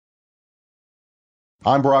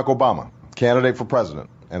I'm Barack Obama, candidate for president,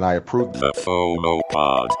 and I approve the FOMO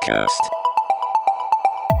Podcast.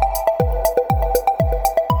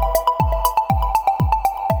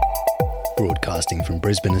 Broadcasting from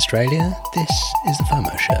Brisbane, Australia, this is the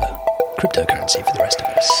FOMO Show. Cryptocurrency for the rest of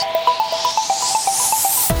us.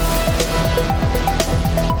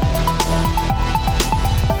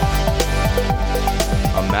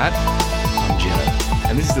 I'm Matt. I'm Joe.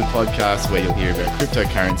 And this is the podcast where you'll hear about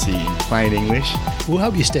cryptocurrency in plain English. We'll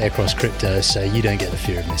help you stay across crypto so you don't get the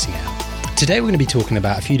fear of missing out. Today we're going to be talking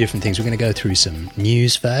about a few different things. We're going to go through some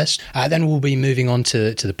news first. Then we'll be moving on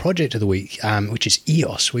to the project of the week, which is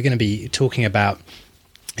EOS. We're going to be talking about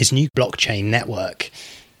this new blockchain network.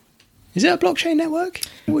 Is it a blockchain network?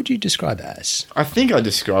 What would you describe it as? I think I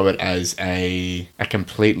describe it as a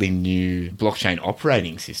completely new blockchain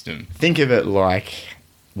operating system. Think of it like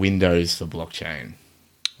Windows for blockchain.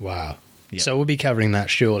 Wow. Yep. So we'll be covering that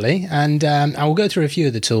shortly, and I will go through a few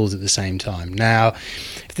of the tools at the same time. Now,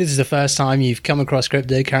 if this is the first time you've come across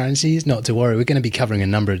cryptocurrencies, not to worry. We're going to be covering a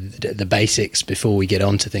number of the basics before we get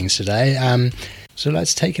on to things today. So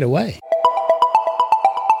let's take it away.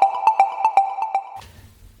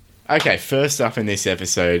 Okay, first up in this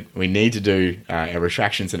episode, we need to do our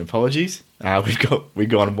retractions and apologies. We've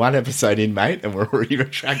gone one episode in, mate, and we're already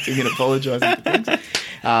retracting and apologising for things.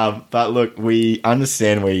 But look, we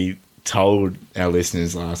understand we told our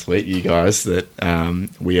listeners last week, you guys, that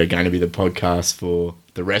we are going to be the podcast for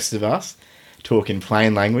the rest of us, talk in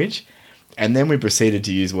plain language. And then we proceeded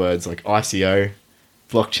to use words like ICO,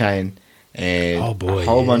 blockchain, and a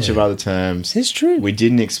whole bunch of other terms. It's true. We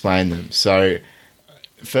didn't explain them. So,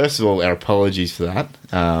 first of all, our apologies for that.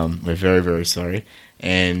 We're very, very sorry.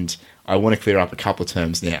 And I want to clear up a couple of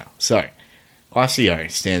terms now. So, ICO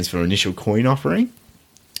stands for Initial Coin Offering.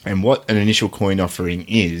 And what an initial coin offering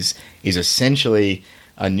is essentially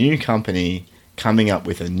a new company coming up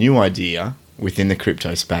with a new idea within the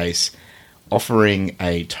crypto space, offering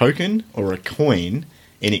a token or a coin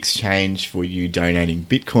in exchange for you donating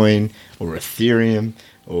Bitcoin or Ethereum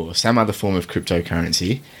or some other form of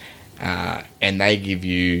cryptocurrency. And they give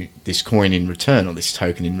you this coin in return or this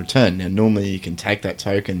token in return. Now, normally you can take that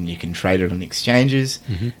token, you can trade it on exchanges,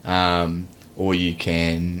 or you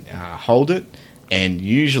can hold it. And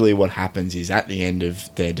usually what happens is at the end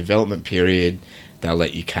of their development period, they'll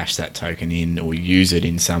let you cash that token in or use it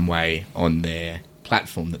in some way on their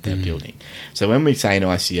platform that they're building. So when we say an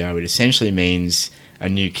ICO, it essentially means a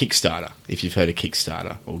new Kickstarter, if you've heard of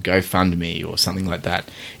Kickstarter, or GoFundMe or something like that.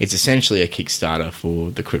 It's essentially a Kickstarter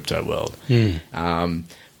for the crypto world.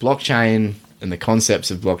 Blockchain and the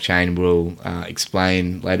concepts of blockchain we'll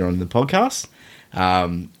explain later on in the podcast.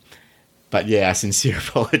 But yeah, our sincere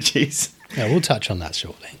apologies. Yeah, we'll touch on that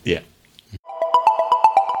shortly. Yeah.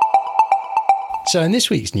 So in this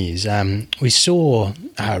week's news, we saw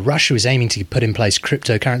Russia was aiming to put in place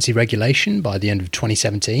cryptocurrency regulation by the end of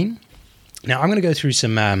 2017. Now I'm going to go through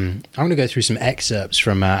some excerpts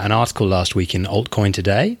from an article last week in Altcoin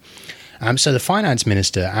Today. So the finance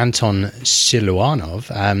minister Anton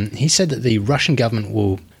Siluanov, he said that the Russian government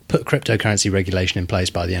will put cryptocurrency regulation in place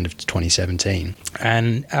by the end of 2017.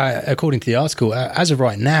 And according to the article, as of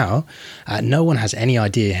right now, no one has any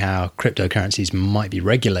idea how cryptocurrencies might be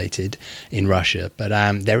regulated in Russia. But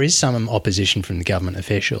there is some opposition from the government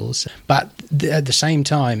officials. But at the same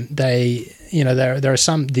time, there are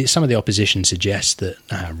some of the opposition suggests that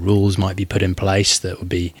rules might be put in place that would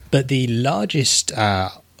be. But the largest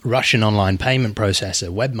Russian online payment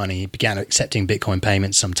processor, WebMoney, began accepting Bitcoin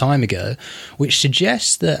payments some time ago, which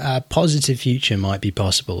suggests that a positive future might be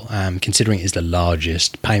possible, considering it is the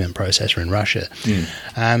largest payment processor in Russia.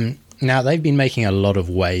 Now, they've been making a lot of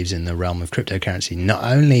waves in the realm of cryptocurrency. Not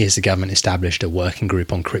only has the government established a working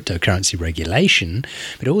group on cryptocurrency regulation,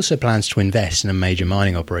 but it also plans to invest in a major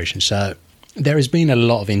mining operation. So there has been a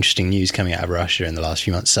lot of interesting news coming out of Russia in the last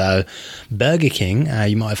few months. So Burger King,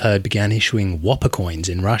 you might have heard, began issuing Whopper coins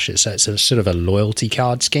in Russia. So it's a sort of a loyalty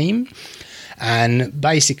card scheme. And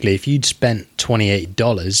basically, if you'd spent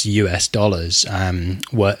 $28 US dollars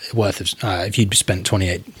worth of, if you'd spent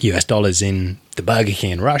 $28 US dollars in the Burger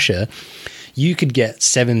King in Russia, you could get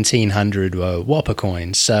 1,700 Whopper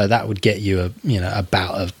coins. So that would get you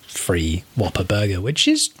about a free Whopper burger, which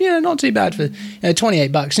is not too bad for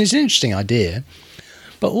 $28. And it's an interesting idea.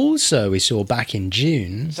 But also, we saw back in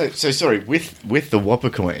June. So sorry, with the Whopper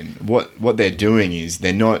coin, what they're doing is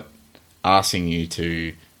they're not asking you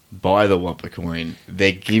to buy the Whopper coin,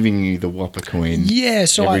 they're giving you the Whopper coin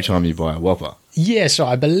every time you buy a Whopper. Yeah, so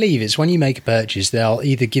I believe it's when you make a purchase, they'll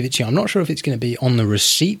either give it to you. I'm not sure if it's going to be on the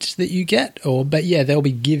receipt that you get, but yeah, they'll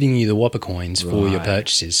be giving you the Whopper coins for your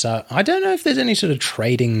purchases. So I don't know if there's any sort of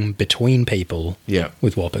trading between people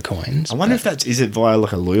with Whopper coins. I wonder if is it via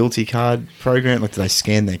like a loyalty card program? Like, do they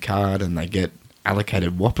scan their card and they get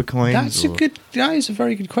allocated Whopper coins? That is a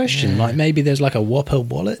very good question. Yeah. Like maybe there's like a Whopper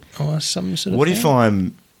wallet or some sort of What thing? if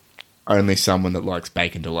I'm only someone that likes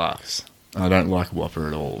Bacon Deluxe? I don't like Whopper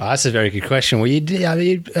at all. Oh, that's a very good question. Well,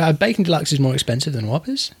 Bacon Deluxe is more expensive than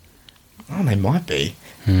Whoppers? Oh, they might be.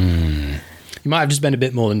 You might have to spend a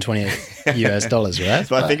bit more than $28 US, right?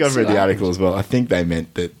 So I think I've read the article as well. I think they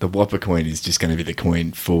meant that the Whopper coin is just going to be the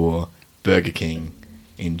coin for Burger King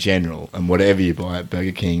in general. And whatever you buy at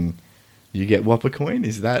Burger King, you get Whopper coin?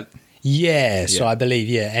 Is that... Yeah, so I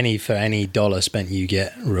believe, for any dollar spent, you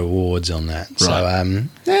get rewards on that. Right.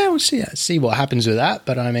 So, we'll see what happens with that.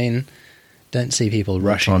 But, I mean, don't see people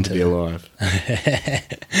rushing to be alive.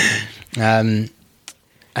 And,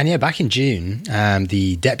 back in June,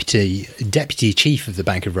 the deputy chief of the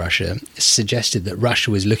Bank of Russia suggested that Russia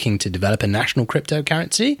was looking to develop a national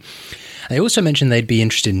cryptocurrency. They also mentioned they'd be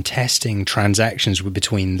interested in testing transactions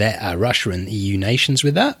between Russia and EU nations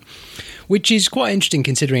with that, which is quite interesting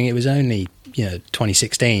considering it was only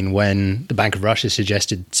 2016 when the Bank of Russia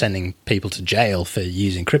suggested sending people to jail for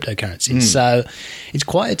using cryptocurrencies. So it's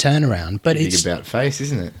quite a turnaround. But it's big about face,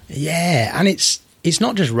 isn't it? Yeah, and it's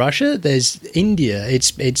not just Russia. There's India.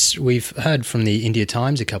 We've heard from the India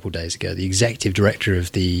Times a couple of days ago. The executive director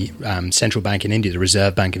of the central bank in India, the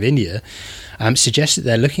Reserve Bank of India, suggested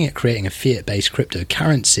they're looking at creating a fiat-based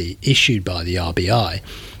cryptocurrency issued by the RBI.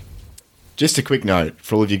 Just a quick note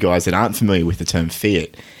for all of you guys that aren't familiar with the term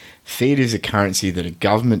fiat. Fiat is a currency that a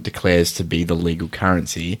government declares to be the legal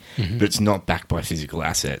currency, but it's not backed by physical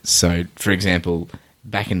assets. So, for example,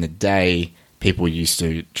 back in the day, people used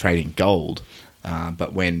to trade in gold,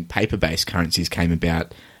 but when paper-based currencies came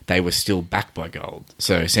about, they were still backed by gold.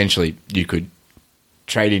 So, essentially, you could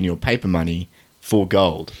trade in your paper money for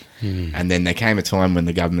gold. And then there came a time when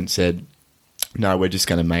the government said, no, we're just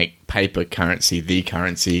going to make paper currency the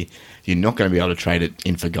currency. You're not going to be able to trade it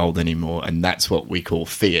in for gold anymore, and that's what we call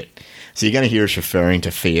fiat. So you're going to hear us referring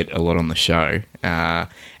to fiat a lot on the show, and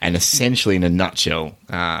essentially, in a nutshell,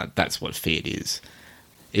 that's what fiat is.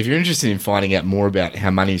 If you're interested in finding out more about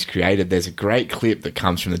how money is created, there's a great clip that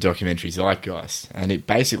comes from the documentary Zeitgeist, and it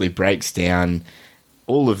basically breaks down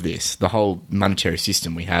all of this, the whole monetary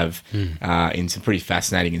system we have, in some pretty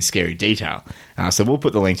fascinating and scary detail. So we'll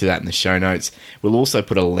put the link to that in the show notes. We'll also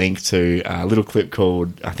put a link to a little clip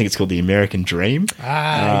called, I think it's called The American Dream.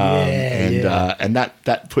 And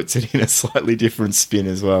that puts it in a slightly different spin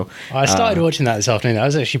as well. I started watching that this afternoon. That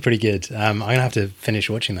was actually pretty good. I'm going to have to finish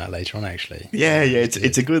watching that later on, actually. Yeah,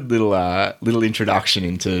 it's a good little introduction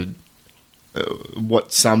into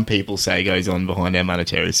what some people say goes on behind our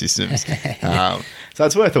monetary systems. So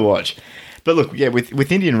it's worth a watch. But look,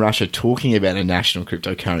 with India and Russia talking about a national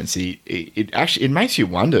cryptocurrency, it makes you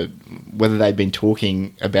wonder whether they'd been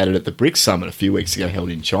talking about it at the BRICS summit a few weeks ago held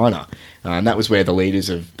in China. And that was where the leaders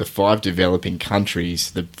of the five big developing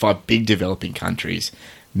countries,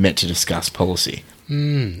 met to discuss policy.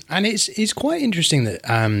 And it's quite interesting that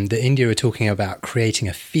that India are talking about creating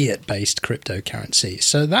a fiat-based cryptocurrency.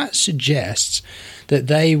 So that suggests that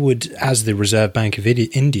they would, as the Reserve Bank of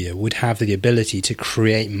India, would have the ability to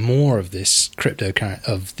create more of this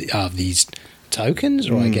cryptocurrency of these tokens,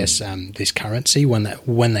 or I guess this currency when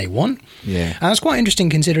they want. Yeah, and it's quite interesting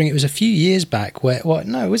considering it was a few years back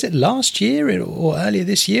was it last year or earlier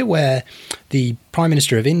this year where the Prime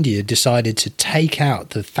Minister of India decided to take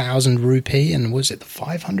out the 1,000 rupee and was it the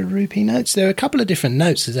 500 rupee notes? There were a couple of different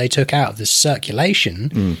notes that they took out of the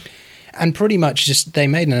circulation, and pretty much just they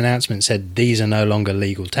made an announcement, said these are no longer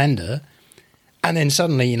legal tender, and then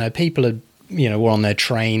suddenly people are were on their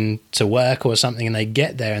train to work or something, and they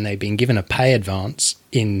get there and they've been given a pay advance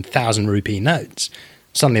in 1,000 rupee notes.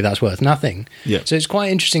 Suddenly that's worth nothing. Yeah. So it's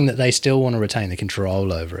quite interesting that they still want to retain the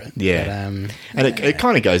control over it. Yeah. But, and it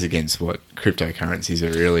kind of goes against what cryptocurrencies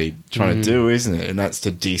are really trying to do, isn't it? And that's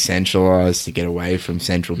to decentralize, to get away from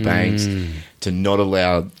central banks, to not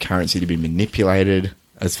allow currency to be manipulated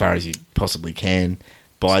as far as you possibly can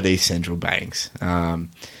by these central banks.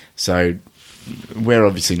 So we're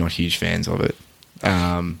obviously not huge fans of it.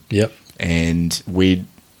 Yep. And we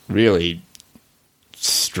really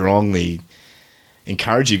strongly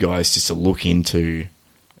encourage you guys just to look into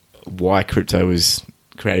why crypto was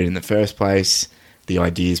created in the first place, the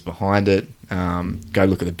ideas behind it. Go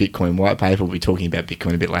look at the Bitcoin white paper. We'll be talking about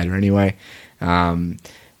Bitcoin a bit later anyway.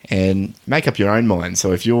 and make up your own mind.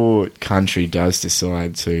 So if your country does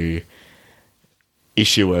decide to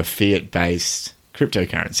issue a fiat-based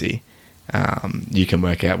cryptocurrency, you can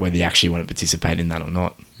work out whether you actually want to participate in that or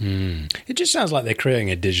not. It just sounds like they're creating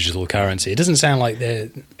a digital currency. It doesn't sound like they're...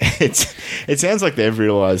 It sounds like they've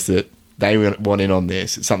realised that they want in on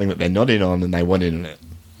this. It's something that they're not in on, and they want in on it.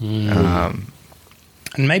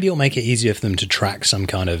 And maybe it'll make it easier for them to track some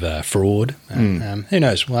kind of fraud. Who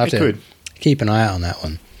knows? We'll have to keep an eye out on that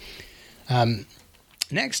one.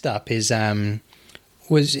 Next up was an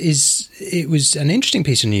interesting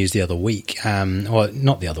piece of news the other week, or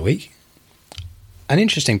not the other week. An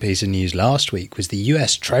interesting piece of news last week was the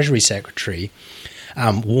US Treasury Secretary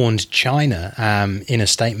warned China in a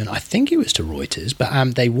statement. I think it was to Reuters,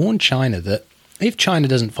 but they warned China that if China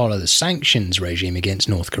doesn't follow the sanctions regime against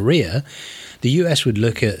North Korea, the US would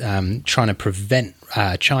look at trying to prevent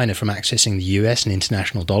China from accessing the US and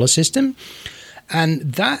international dollar system.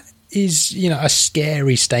 And that is, a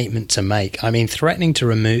scary statement to make. I mean, threatening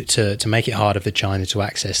to make it harder for China to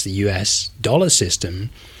access the US dollar system,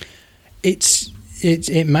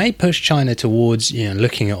 it may push China towards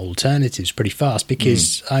looking at alternatives pretty fast.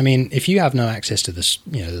 Because I mean, if you have no access to the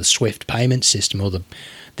SWIFT payment system or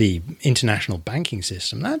the international banking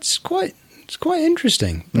system, it's quite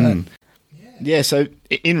interesting. But, yeah. So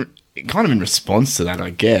in response to that,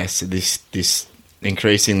 I guess this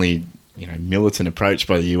increasingly militant approach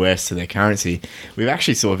by the US to their currency, we've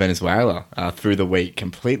actually saw Venezuela through the week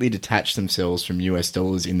completely detach themselves from US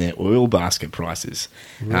dollars in their oil basket prices.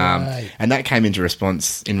 Right. And that came in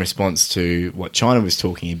response to what China was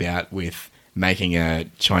talking about with making a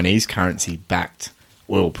Chinese currency backed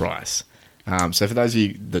oil price. So for those of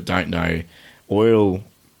you that don't know,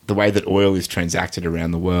 the way that oil is transacted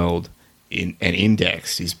around the world and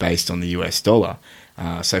indexed is based on the US dollar.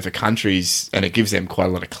 So for countries, and it gives them quite a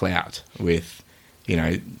lot of clout with,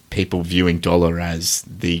 people viewing dollar as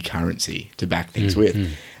the currency to back things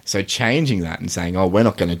with. So changing that and saying, oh, we're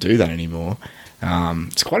not going to do that anymore,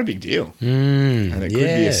 it's quite a big deal. And it could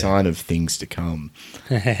be a sign of things to come.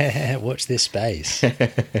 Watch this space.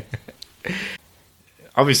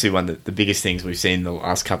 Obviously, one of the biggest things we've seen in the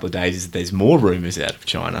last couple of days is that there's more rumours out of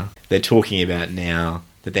China. They're talking about now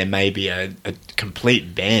that there may be a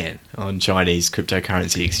complete ban on Chinese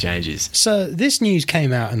cryptocurrency exchanges. So this news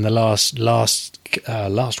came out in the last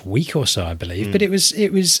week or so, I believe. But it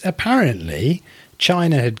was apparently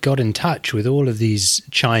China had got in touch with all of these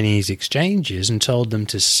Chinese exchanges and told them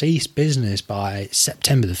to cease business by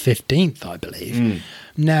September the 15th, I believe.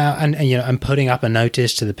 Now, and putting up a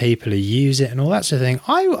notice to the people who use it and all that sort of thing.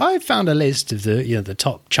 I found a list of the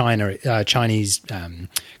top Chinese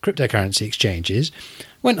cryptocurrency exchanges.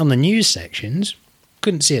 Went on the news sections,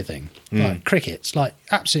 couldn't see a thing. Like crickets, like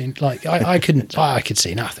absolutely, like I could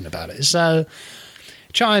see nothing about it. So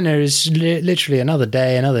China is literally another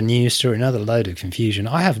day, another news story, another load of confusion.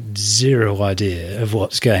 I have zero idea of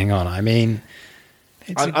what's going on. I mean,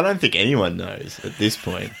 I don't think anyone knows at this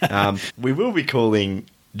point. We will be calling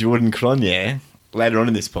Jordan Cronje later on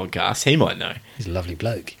in this podcast. He might know. He's a lovely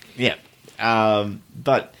bloke. Yeah.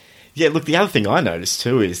 But, yeah, look, the other thing I noticed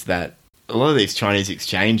too is that a lot of these Chinese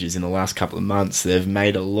exchanges in the last couple of months, they've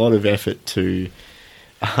made a lot of effort to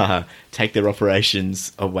take their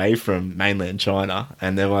operations away from mainland China,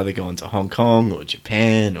 and they've either gone to Hong Kong or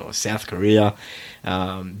Japan or South Korea.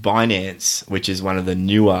 Binance, which is one of the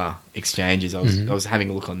newer exchanges, I was having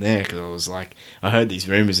a look on there because I was like, I heard these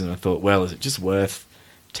rumors and I thought, well, is it just worth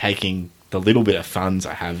taking the little bit of funds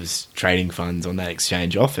I have as trading funds on that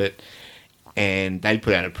exchange off it? And they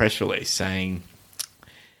put out a press release saying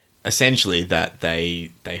essentially that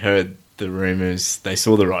they heard the rumors, they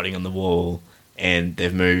saw the writing on the wall, and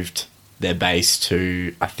they've moved their base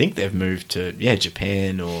to, I think they've moved to,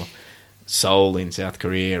 Japan or Seoul in South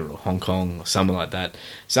Korea or Hong Kong or somewhere like that,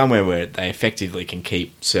 somewhere where they effectively can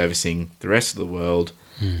keep servicing the rest of the world.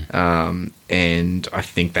 And I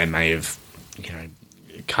think they may have,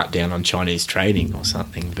 cut down on Chinese trading or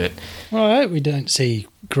something. But well, I hope we don't see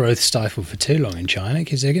growth stifled for too long in China,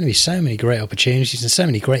 because there are going to be so many great opportunities and so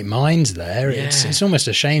many great minds there. Yeah. It's almost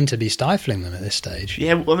a shame to be stifling them at this stage.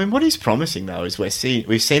 Yeah, well, I mean, what is promising though is we've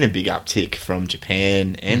seen a big uptick from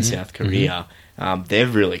Japan and South Korea.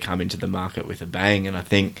 They've really come into the market with a bang, and I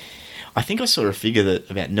think I saw a figure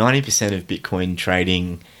that about 90% of Bitcoin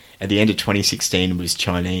trading at the end of 2016 was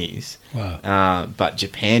Chinese. Wow. But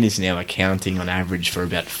Japan is now accounting on average for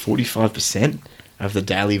about 45% of the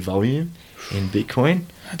daily volume in Bitcoin.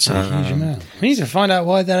 That's a huge amount. We need to find out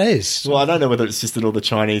why that is. Well, I don't know whether it's just that all the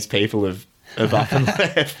Chinese people have up and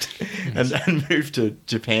left and moved to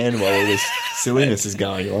Japan while all this silliness is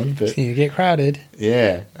going on. But you get crowded.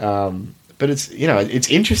 Yeah. But it's it's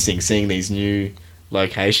interesting seeing these new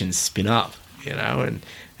locations spin up, and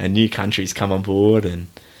new countries come on board, and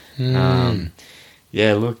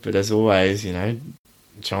look. But as always,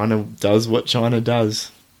 China does what China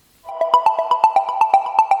does.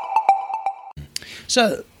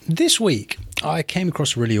 So this week, I came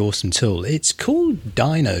across a really awesome tool. It's called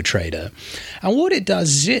Dino Trader. And what it does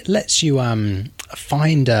is it lets you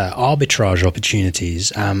find arbitrage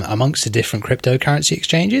opportunities amongst the different cryptocurrency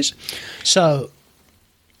exchanges. So,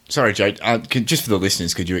 sorry, Joe, just for the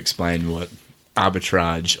listeners, could you explain what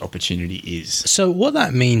arbitrage opportunity is? So what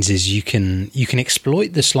that means is you can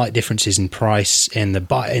exploit the slight differences in price in the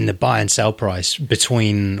buy and sell price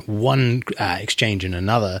between one exchange and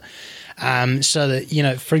another. So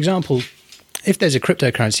that, for example, if there's a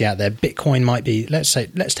cryptocurrency out there, Bitcoin might be, let's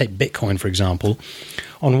take Bitcoin, for example.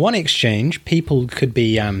 On one exchange, people could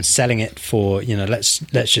be selling it for, let's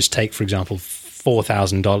just take, for example,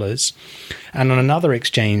 $4,000. And on another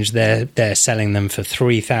exchange, they're selling them for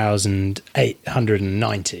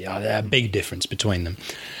 $3,890. There are a big difference between them.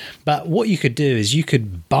 But what you could do is you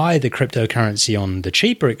could buy the cryptocurrency on the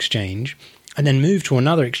cheaper exchange and then move to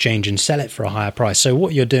another exchange and sell it for a higher price. So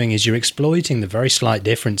what you're doing is you're exploiting the very slight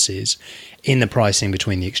differences in the pricing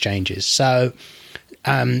between the exchanges. So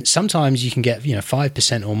sometimes you can get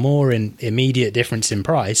 5% or more in immediate difference in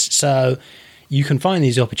price. So you can find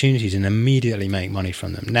these opportunities and immediately make money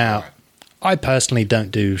from them. Now, I personally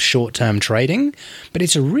don't do short-term trading, but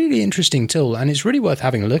it's a really interesting tool and it's really worth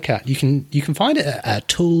having a look at. You can find it at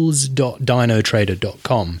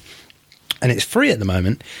tools.dinotrader.com. And it's free at the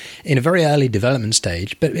moment in a very early development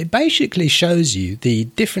stage, but it basically shows you the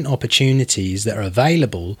different opportunities that are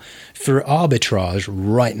available for arbitrage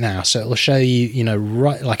right now. So it'll show you,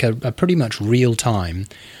 right, like a pretty much real time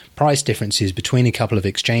price differences between a couple of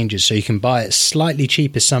exchanges. So you can buy it slightly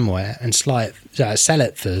cheaper somewhere and sell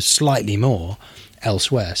it for slightly more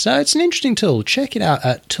elsewhere. So it's an interesting tool. Check it out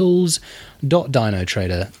at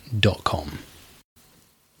tools.dinotrader.com.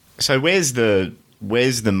 So where's the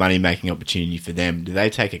money making opportunity for them? Do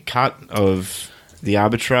they take a cut of the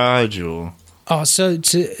arbitrage, or? Oh, so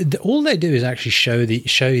all they do is actually show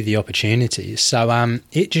you the opportunities. So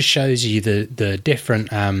it just shows you the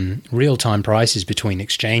different real time prices between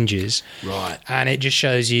exchanges, right? And it just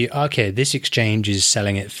shows you, okay, this exchange is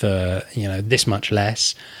selling it for this much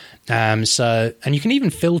less. And you can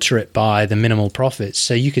even filter it by the minimal profits.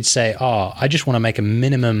 So you could say, I just want to make a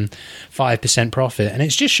minimum 5% profit. And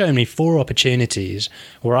it's just shown me 4 opportunities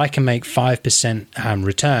where I can make 5%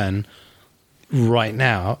 return right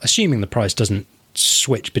now, assuming the price doesn't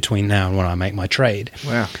switch between now and when I make my trade.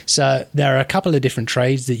 Wow. So there are a couple of different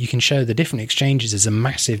trades that you can show the different exchanges. There's a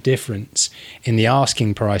massive difference in the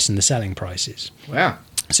asking price and the selling prices. Wow.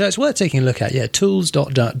 So it's worth taking a look at,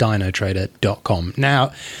 tools.dinotrader.com.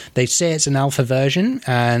 Now, they say it's an alpha version,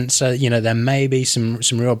 and so, there may be some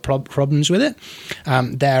real problems with it.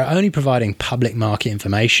 They're only providing public market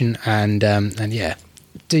information, and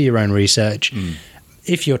do your own research.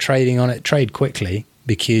 If you're trading on it, trade quickly,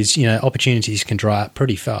 because, opportunities can dry up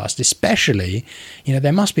pretty fast, especially,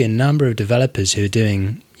 there must be a number of developers who are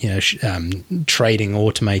doing trading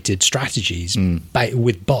automated strategies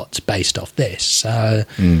with bots based off this. So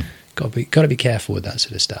got to be careful with that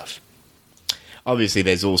sort of stuff. Obviously,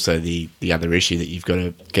 there's also the other issue that you've got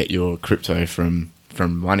to get your crypto from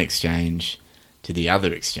one exchange to the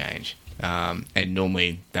other exchange, and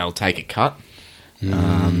normally they'll take a cut,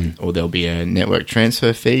 or there'll be a network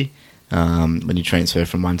transfer fee when you transfer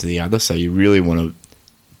from one to the other. So you really want to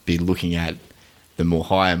be looking at the more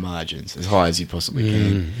higher margins, as high as you possibly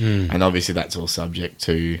can. And obviously that's all subject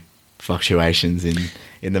to fluctuations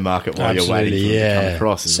in the market while you're waiting for it to come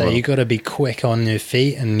across as well. So you've got to be quick on your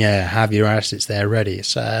feet and have your assets there ready.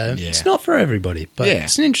 So it's not for everybody, but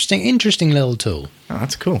it's an interesting little tool. Oh,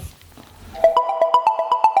 that's cool.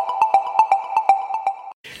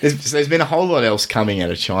 There's been a whole lot else coming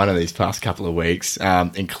out of China these past couple of weeks,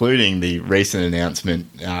 including the recent announcement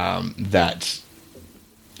that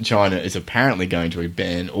China is apparently going to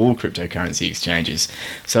ban all cryptocurrency exchanges.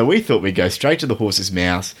 So we thought we'd go straight to the horse's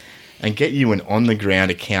mouth and get you an on-the-ground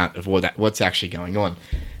account of what's actually going on.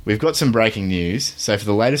 We've got some breaking news. So for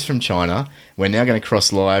the latest from China, we're now going to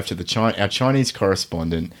cross live to our Chinese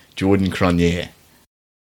correspondent, Jordan Cronje.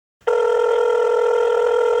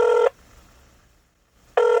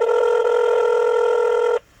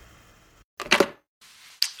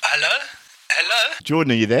 Hello?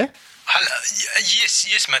 Jordan, are you there? Hello.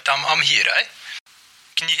 Yes, mate. I'm here, eh?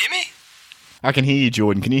 Can you hear me? I can hear you,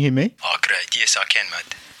 Jordan. Can you hear me? Oh, great. Yes, I can,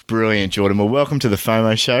 mate. Brilliant, Jordan. Well, welcome to the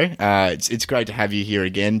FOMO show. It's great to have you here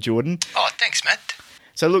again, Jordan. Oh, thanks, Matt.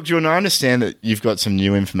 So look, Jordan, I understand that you've got some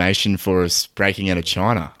new information for us breaking out of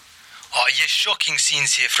China. Oh, yes, shocking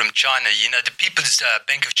scenes here from China. You know, the People's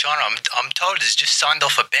Bank of China, I'm told, has just signed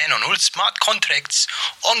off a ban on all smart contracts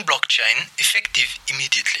on blockchain, effective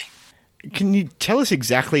immediately. Can you tell us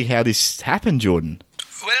exactly how this happened, Jordan?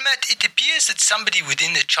 Well, Matt, it appears that somebody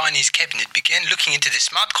within the Chinese cabinet began looking into the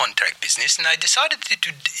smart contract business, and they decided that it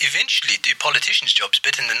would eventually do politicians' jobs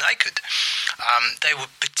better than they could. They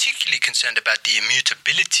were particularly concerned about the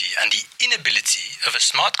immutability and the inability of a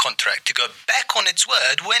smart contract to go back on its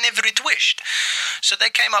word whenever it wished. So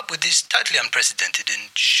they came up with this totally unprecedented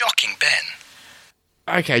and shocking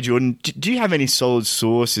ban. Okay, Jordan, do you have any solid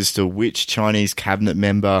source as to which Chinese cabinet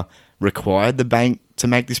member required the bank to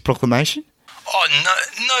make this proclamation? Oh,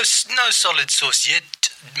 no solid source yet,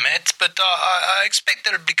 Matt, but I expect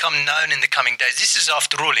that it'll become known in the coming days. This is,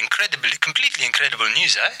 after all, completely incredible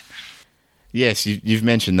news, eh? Yes, you've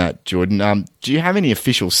mentioned that, Jordan. Do you have any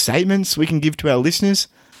official statements we can give to our listeners?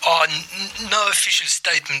 Oh, no official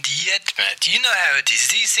statement yet, Matt. You know how it is.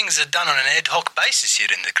 These things are done on an ad hoc basis here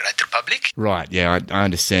in the Great Republic. Right, yeah, I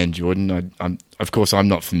understand, Jordan. Of course, I'm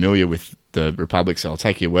not familiar with the Republic, so I'll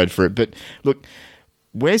take your word for it. But look,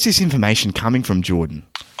 where's this information coming from, Jordan?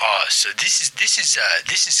 Oh, so this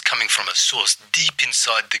is coming from a source deep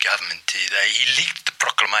inside the government. He leaked the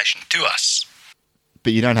proclamation to us.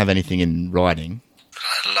 But you don't have anything in writing.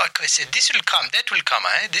 Like I said, that will come,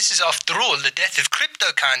 eh? This is, after all, the death of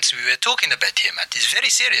cryptocurrency we were talking about here, Matt. It's very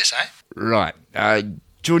serious, eh? Right.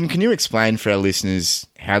 Jordan, can you explain for our listeners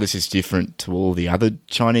how this is different to all the other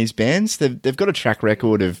Chinese bans? They've got a track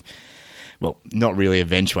record of, well, not really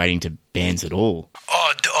eventuating to bans at all.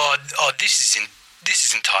 This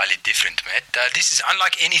is entirely different, Matt. This is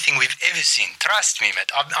unlike anything we've ever seen. Trust me,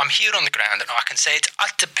 Matt. I'm here on the ground and I can say it's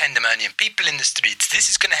utter pandemonium. People in the streets. This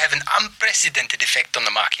is going to have an unprecedented effect on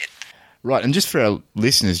the market. Right, and just for our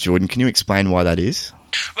listeners, Jordan, can you explain why that is?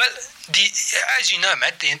 Well, as you know,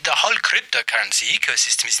 Matt, the whole cryptocurrency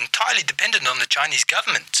ecosystem is entirely dependent on the Chinese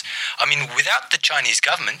government. I mean, without the Chinese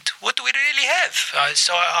government, what do we really have?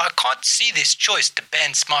 So I can't see this choice to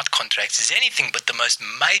ban smart contracts as anything but the most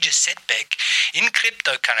major setback in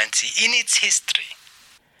cryptocurrency in its history.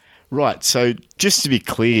 Right, so just to be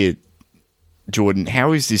clear, Jordan,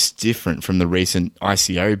 how is this different from the recent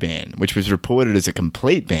ICO ban, which was reported as a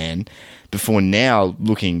complete ban, before now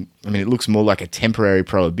it looks more like a temporary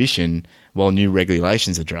prohibition while new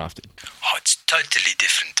regulations are drafted? Oh, it's totally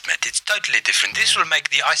different, Matt. It's totally different. This will make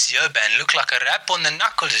the ICO ban look like a rap on the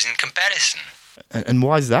knuckles in comparison. And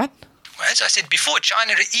why is that? Well, as I said before,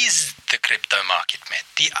 China is the crypto market, Matt.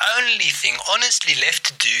 The only thing honestly left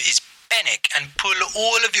to do is panic and pull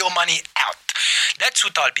all of your money out. That's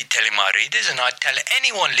what I'll be telling my readers, and I'd tell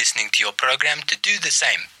anyone listening to your program to do the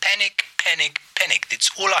same. Panic, panic, panic. That's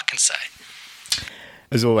all I can say.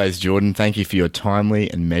 As always, Jordan, thank you for your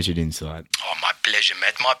timely and measured insight. Oh, my pleasure,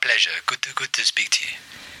 Matt. My pleasure. Good to speak to you.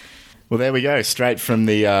 Well, there we go. Straight from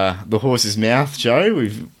the horse's mouth, Joe.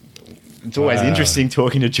 It's always interesting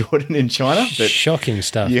talking to Jordan in China. But shocking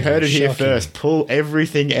stuff. You heard it here first. Pull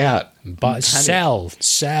everything out. But sell.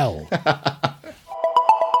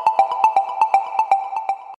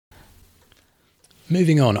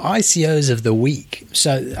 Moving on, ICOs of the week.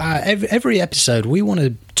 So every episode, we want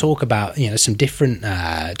to talk about some different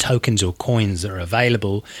tokens or coins that are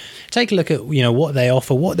available. Take a look at what they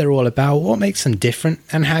offer, what they're all about, what makes them different,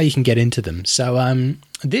 and how you can get into them. So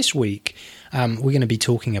this week, we're going to be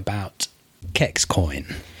talking about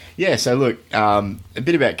KEXCoin. Yeah, so look, a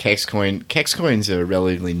bit about KEXCoin. KEXCoin's a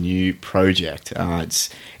relatively new project.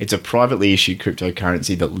 It's a privately issued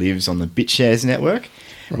cryptocurrency that lives on the BitShares network.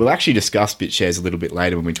 Right. We'll actually discuss BitShares a little bit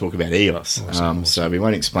later when we talk about EOS, awesome. So we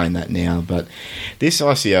won't explain that now. But this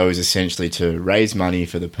ICO is essentially to raise money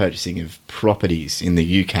for the purchasing of properties in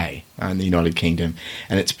the UK and the United Kingdom,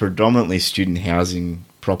 and it's predominantly student housing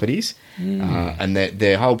properties. And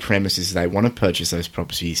their whole premise is they want to purchase those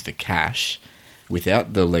properties for cash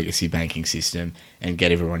without the legacy banking system and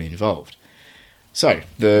get everyone involved. So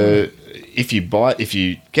if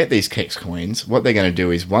you get these KEXCoins, what they're going to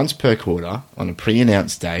do is once per quarter on a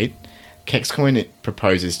pre-announced date, KEXCoin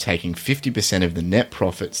proposes taking 50% of the net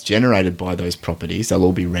profits generated by those properties, they'll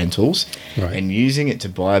all be rentals, right, and using it to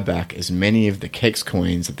buy back as many of the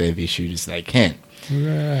KEXCoins that they've issued as they can.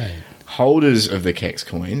 Right. Holders of the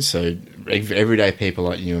KEXCoins, so everyday people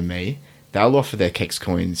like you and me, they'll offer their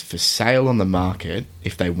KEXCoins for sale on the market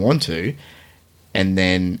if they want to, and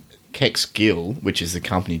then KEXGIL, which is the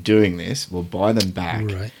company doing this, will buy them back,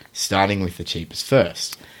 right, starting with the cheapest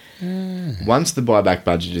first. Once the buyback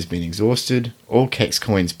budget has been exhausted, all KEX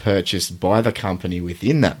coins purchased by the company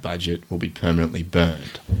within that budget will be permanently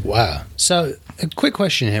burned. Wow. So, a quick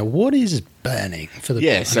question here. What is burning for the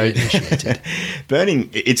uninitiated? Burning,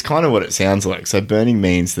 it's kind of what it sounds like. So burning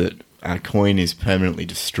means that a coin is permanently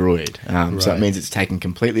destroyed. So it means it's taken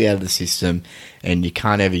completely out of the system and you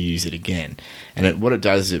can't ever use it again. And what it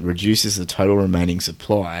does is it reduces the total remaining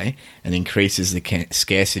supply and increases the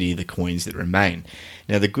scarcity of the coins that remain.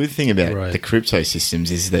 Now, the good thing about the crypto systems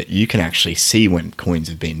is that you can actually see when coins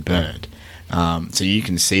have been burned. So you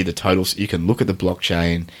can see the totals. You can look at the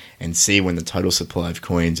blockchain and see when the total supply of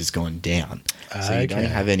coins has gone down. So you don't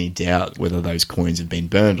have any doubt whether those coins have been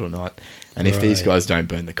burned or not. And if these guys don't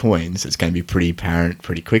burn the coins, it's going to be pretty apparent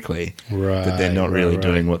pretty quickly that they're not really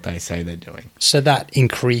doing what they say they're doing. So that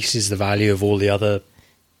increases the value of all the other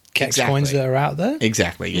KEX coins that are out there?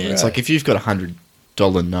 Exactly, yeah. It's like if you've got $100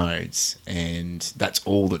 nodes and that's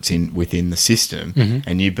all that's within the system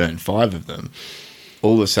and you burn 5 of them,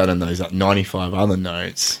 all of a sudden those 95 other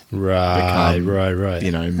nodes become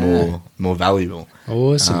more valuable.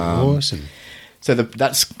 Awesome. So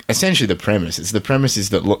that's essentially the premise. The premise is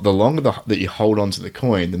that the longer that you hold onto the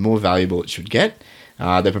coin, the more valuable it should get.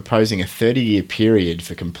 They're proposing a 30-year period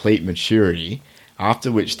for complete maturity,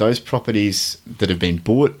 after which those properties that have been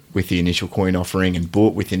bought with the initial coin offering and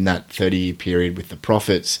bought within that 30-year period with the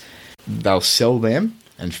profits, they'll sell them,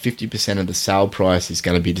 and 50% of the sale price is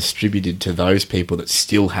going to be distributed to those people that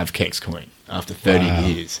still have KEX coin after 30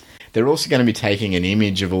 years. They're also going to be taking an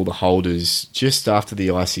image of all the holders just after the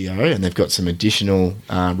ICO, and they've got some additional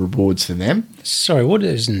rewards for them. Sorry, what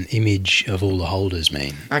does an image of all the holders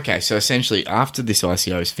mean? Okay, so essentially after this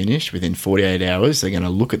ICO is finished, within 48 hours, they're going to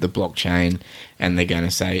look at the blockchain and they're going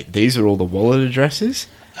to say, these are all the wallet addresses.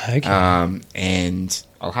 Okay. And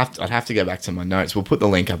I'd have to go back to my notes. We'll put the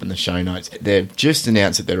link up in the show notes. They've just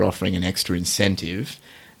announced that they're offering an extra incentive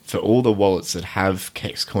for all the wallets that have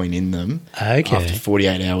KEX coin in them after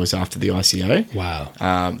 48 hours after the ICO.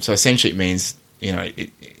 Wow. So essentially it means,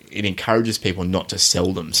 it encourages people not to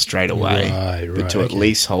sell them straight away, but to at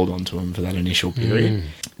least hold on to them for that initial period.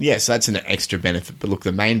 Yes, that's an extra benefit. But look,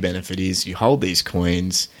 the main benefit is you hold these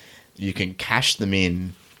coins, you can cash them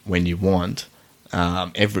in when you want,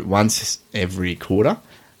 once every quarter.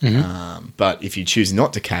 But if you choose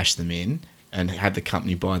not to cash them in and have the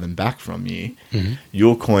company buy them back from you,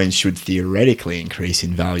 your coins should theoretically increase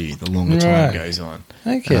in value the longer time goes on.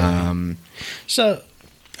 Okay. So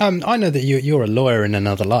I know that you're a lawyer in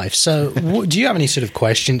another life. So do you have any sort of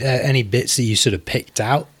question, any bits that you sort of picked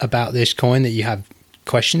out about this coin that you have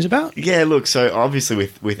questions about? Yeah, look, so obviously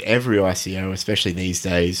with every ICO, especially these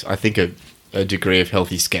days, I think a degree of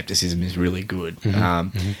healthy skepticism is really good.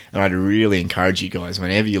 And I'd really encourage you guys,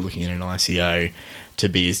 whenever you're looking at an ICO, to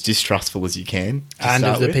be as distrustful as you can. And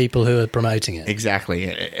of the people who are promoting it.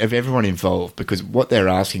 Exactly, of everyone involved, because what they're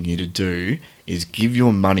asking you to do is give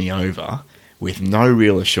your money over with no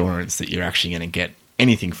real assurance that you're actually going to get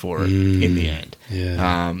anything for it in the end.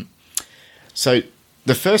 Yeah. So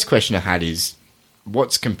the first question I had is,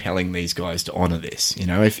 what's compelling these guys to honour this?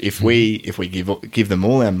 If we give them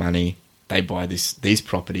all our money, they buy these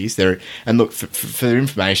properties. And look, for their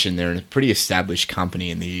information, they're a pretty established company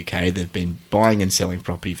in the UK. They've been buying and selling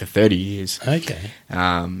property for 30 years. Okay.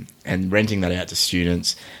 And renting that out to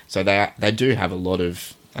students. So they do have a lot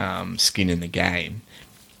of skin in the game.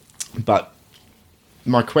 But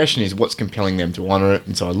my question is, what's compelling them to honour it?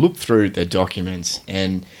 And so I looked through their documents,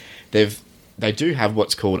 and they do have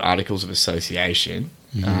what's called Articles of Association.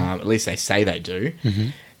 At least they say they do.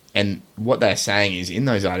 And what they're saying is, in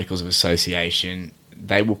those Articles of Association,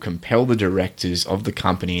 they will compel the directors of the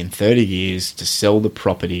company in 30 years to sell the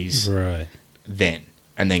properties then,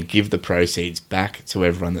 and then give the proceeds back to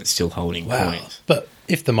everyone that's still holding coins. But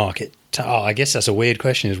if the market... I guess that's a weird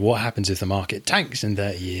question, is what happens if the market tanks in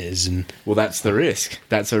 30 years? Well, that's the risk.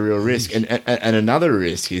 That's a real risk. And another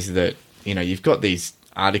risk is that, you've got these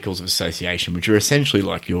Articles of Association, which are essentially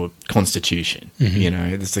like your constitution.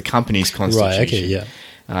 It's the company's constitution. Right, okay, yeah.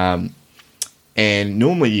 And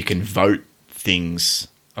normally you can vote things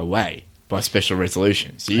away by special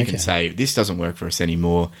resolution. So you can say, this doesn't work for us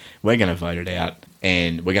anymore. We're going to vote it out,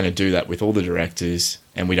 and we're going to do that with all the directors,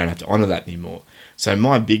 and we don't have to honour that anymore. So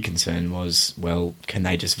my big concern was, well, can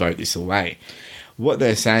they just vote this away? What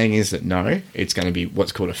they're saying is that no, it's going to be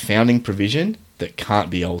what's called a founding provision that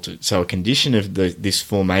can't be altered. So a condition of this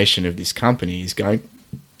formation of this company is going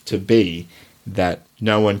to be that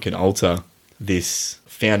no one can alter this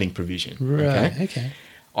founding provision. Okay.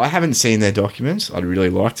 I haven't seen their documents. I'd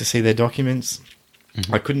really like to see their documents.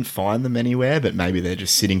 I couldn't find them anywhere, but maybe they're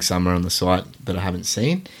just sitting somewhere on the site that I haven't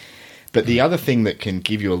seen. But the other thing that can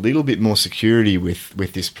give you a little bit more security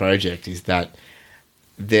with this project is that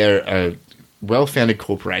they're a well-founded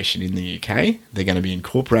corporation in the UK. They're going to be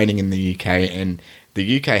incorporating in the UK, and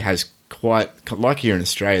the UK has quite, like here in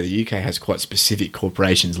Australia, the UK has quite specific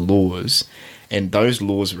corporations laws, and those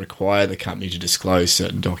laws require the company to disclose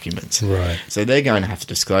certain documents. Right. So they're going to have to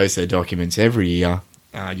disclose their documents every year.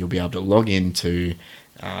 You'll be able to log into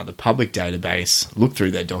the public database, look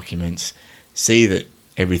through their documents, see that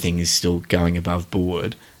everything is still going above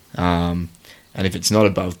board. And if it's not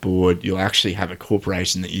above board, you'll actually have a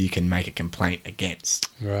corporation that you can make a complaint against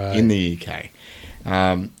in the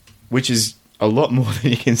UK, which is a lot more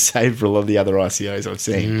than you can say for a lot of the other ICOs I've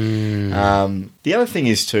seen. The other thing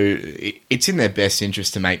is too, it's in their best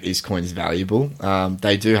interest to make these coins valuable.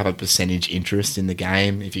 They do have a percentage interest in the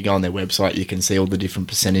game. If you go on their website, you can see all the different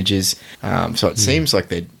percentages. So it seems like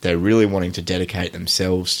they're really wanting to dedicate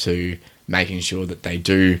themselves to making sure that they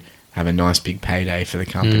do have a nice big payday for the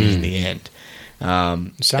company in the end.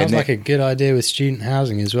 Sounds like a good idea with student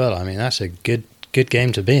housing as well. I mean, that's a good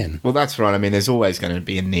game to be in. Well, that's right. I mean, there's always going to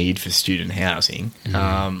be a need for student housing,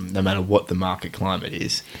 no matter what the market climate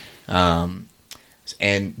is. And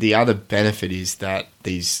the other benefit is that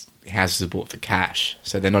these houses are bought for cash,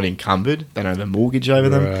 so they're not encumbered. They don't have a mortgage over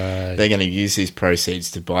them. Right. They're going to use these proceeds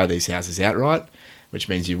to buy these houses outright, which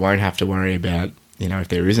means you won't have to worry about, if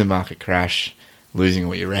there is a market crash, losing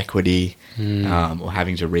all your equity, or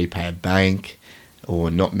having to repay a bank,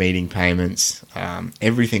 or not meeting payments.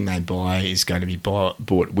 Everything they buy is going to be bought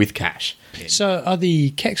with cash. So are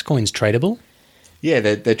the KEX coins tradable? Yeah,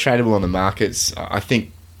 they're tradable on the markets. I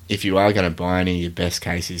think if you are going to buy any, your best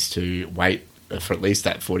case is to wait for at least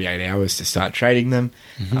that 48 hours to start trading them.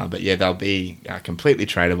 But yeah, they'll be completely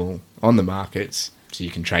tradable on the markets, so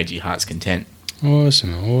you can trade to your heart's content.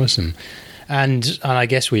 Awesome. And I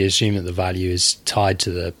guess we assume that the value is tied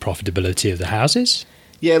to the profitability of the houses?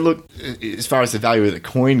 Yeah, look, as far as the value of the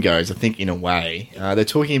coin goes, I think in a way, they're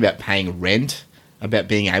talking about paying rent, about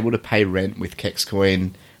being able to pay rent with KEX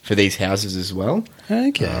coin for these houses as well.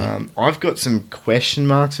 Okay. I've got some question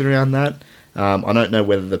marks around that. I don't know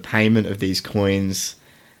whether the payment of these coins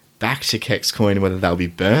back to KEX coin, whether they'll be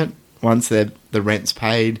burnt once the rent's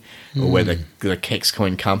paid, or whether the KEX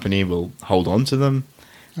coin company will hold on to them.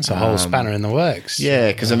 That's a whole spanner in the works.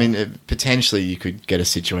 Yeah, because, I mean, potentially you could get a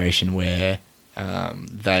situation where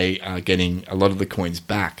they are getting a lot of the coins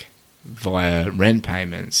back via rent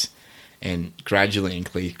payments and gradually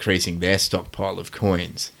increasing their stockpile of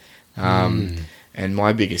coins. And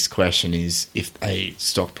my biggest question is, if they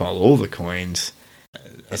stockpile all the coins,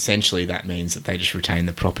 essentially that means that they just retain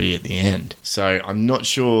the property at the end. So I'm not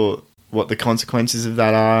sure what the consequences of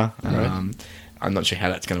that are. Right. I'm not sure how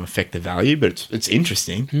that's going to affect the value, but it's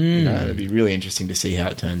interesting. It'd be really interesting to see how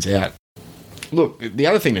it turns out. Look, the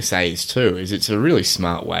other thing to say is it's a really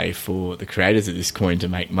smart way for the creators of this coin to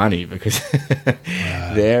make money, because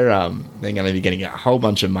they're going to be getting a whole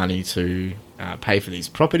bunch of money to pay for these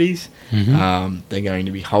properties. They're going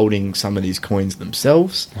to be holding some of these coins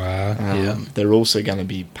themselves. They're also going to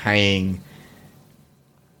be paying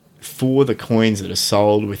for the coins that are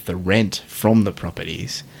sold with the rent from the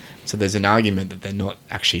properties. So there's an argument that they're not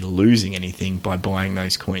actually losing anything by buying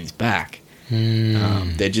those coins back.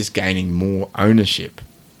 They're just gaining more ownership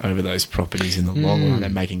over those properties in the long run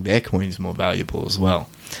and making their coins more valuable as well.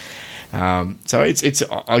 So it's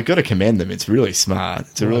I've got to commend them. It's really smart.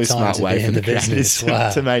 It's a really smart way for the creators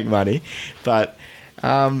to make money. But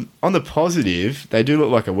on the positive, they do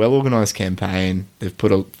look like a well-organised campaign. They've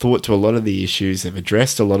put a thought to a lot of the issues. They've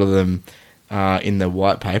addressed a lot of them in the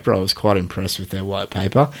white paper. I was quite impressed with their white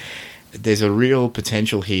paper. There's a real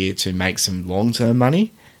potential here to make some long-term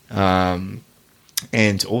money,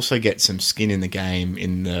 and also get some skin in the game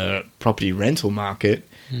in the property rental market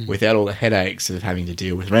without all the headaches of having to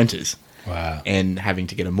deal with renters and having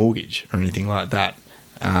to get a mortgage or anything like that.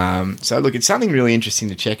 So look, it's something really interesting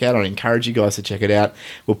to check out. I encourage you guys to check it out.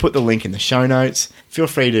 We'll put the link in the show notes. Feel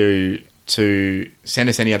free to send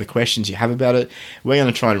us any other questions you have about it. We're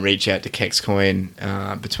going to try and reach out to KEX coin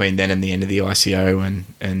between then and the end of the ICO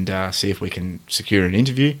and see if we can secure an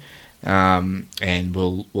interview. And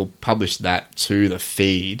we'll publish that to the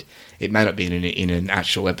feed. It may not be in an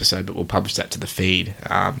actual episode, but we'll publish that to the feed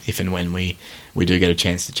if and when we do get a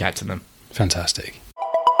chance to chat to them. Fantastic.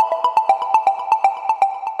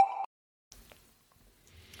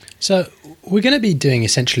 So we're going to be doing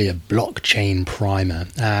essentially a blockchain primer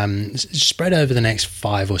spread over the next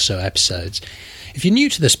 5 or so episodes. If you're new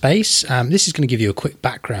to the space, this is going to give you a quick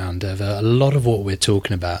background of a lot of what we're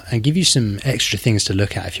talking about and give you some extra things to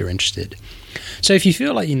look at if you're interested. So if you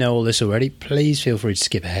feel like you know all this already, please feel free to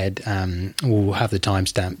skip ahead. We'll have the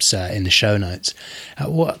timestamps in the show notes.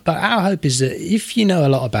 But our hope is that if you know a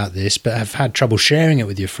lot about this but have had trouble sharing it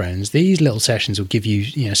with your friends, these little sessions will give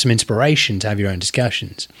you, some inspiration to have your own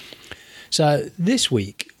discussions. So this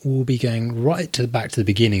week, we'll be going back to the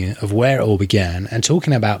beginning of where it all began and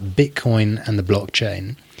talking about Bitcoin and the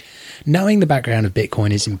blockchain. Knowing the background of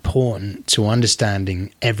Bitcoin is important to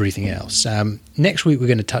understanding everything else. Next week, we're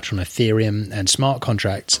going to touch on Ethereum and smart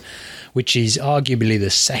contracts, which is arguably the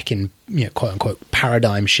second, quote-unquote,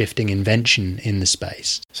 paradigm-shifting invention in the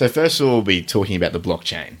space. So first of all, we'll be talking about the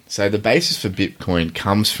blockchain. So the basis for Bitcoin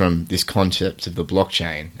comes from this concept of the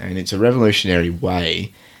blockchain, and it's a revolutionary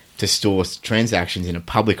way to store transactions in a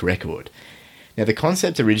public record. Now, the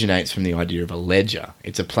concept originates from the idea of a ledger.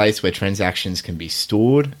 It's a place where transactions can be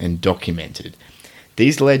stored and documented.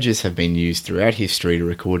 These ledgers have been used throughout history to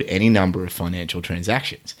record any number of financial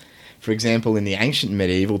transactions. For example, in the ancient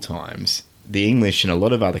medieval times, the English and a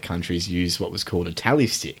lot of other countries used what was called a tally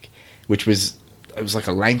stick, which was like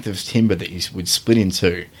a length of timber that you would split in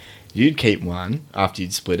two. You'd keep one after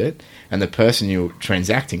you'd split it, and the person you were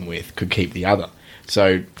transacting with could keep the other.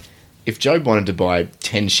 So if Joe wanted to buy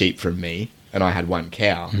 10 sheep from me and I had one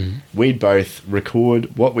cow, we'd both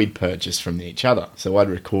record what we'd purchased from each other. So I'd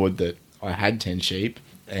record that I had 10 sheep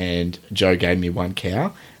and Joe gave me one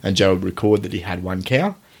cow, and Joe would record that he had one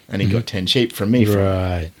cow and he got 10 sheep from me.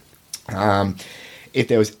 Right. If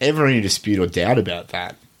there was ever any dispute or doubt about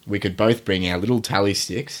that, we could both bring our little tally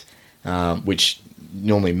sticks, which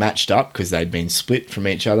normally matched up because they'd been split from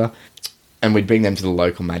each other, and we'd bring them to the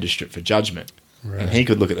local magistrate for judgment. Right. And he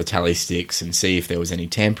could look at the tally sticks and see if there was any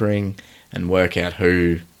tampering and work out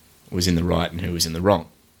who was in the right and who was in the wrong.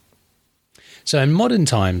 So in modern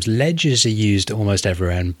times, ledgers are used almost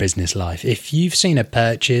everywhere in business life. If you've seen a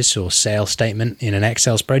purchase or sale statement in an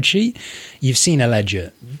Excel spreadsheet, you've seen a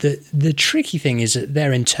ledger. The tricky thing is that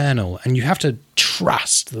they're internal, and you have to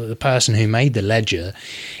trust that the person who made the ledger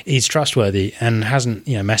is trustworthy and hasn't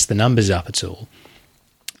messed the numbers up at all.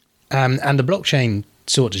 And the blockchain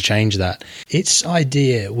sought to change that. Its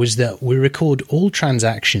idea was that we record all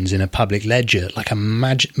transactions in a public ledger, like a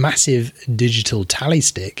massive digital tally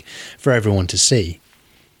stick for everyone to see.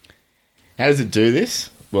 How does it do this?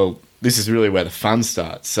 Well, this is really where the fun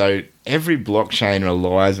starts. So every blockchain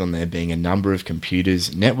relies on there being a number of computers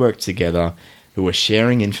networked together who are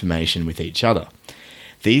sharing information with each other.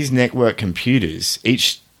 These network computers,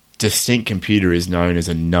 each distinct computer is known as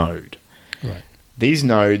a node. Right. These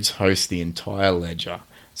nodes host the entire ledger,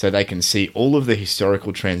 so they can see all of the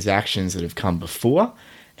historical transactions that have come before,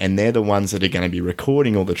 and they're the ones that are going to be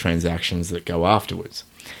recording all the transactions that go afterwards.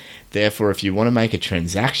 Therefore, if you want to make a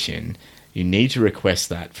transaction, you need to request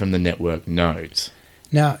that from the network nodes.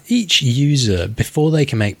 Now, each user, before they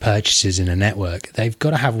can make purchases in a network, they've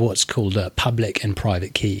got to have what's called public and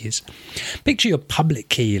private keys. Picture your public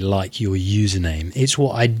key like your username. It's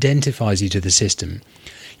what identifies you to the system.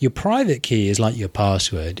 Your private key is like your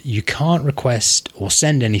password. You can't request or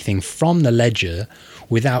send anything from the ledger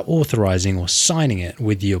without authorizing or signing it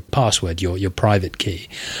with your password, your private key.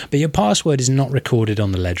 But your password is not recorded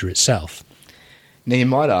on the ledger itself. Now you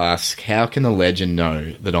might ask, how can the ledger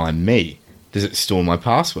know that I'm me? Does it store my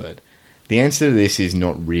password? The answer to this is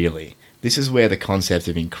not really. This is where the concept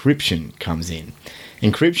of encryption comes in.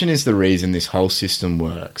 Encryption is the reason this whole system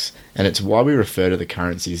works, and it's why we refer to the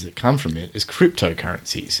currencies that come from it as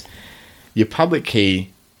cryptocurrencies. Your public key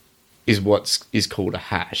is what is called a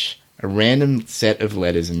hash, a random set of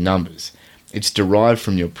letters and numbers. It's derived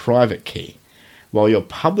from your private key. While your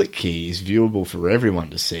public key is viewable for everyone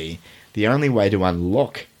to see, the only way to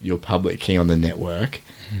unlock your public key on the network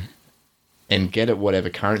and get at whatever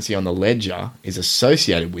currency on the ledger is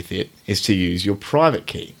associated with it is to use your private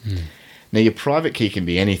key. Now, your private key can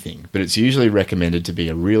be anything, but it's usually recommended to be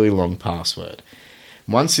a really long password.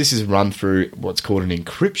 Once this is run through what's called an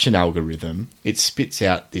encryption algorithm, it spits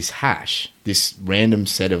out this hash, this random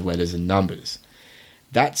set of letters and numbers.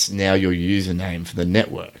 That's now your username for the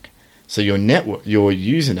network. So your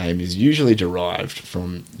username is usually derived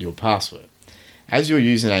from your password. As your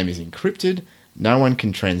username is encrypted, no one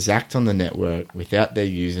can transact on the network without their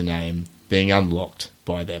username being unlocked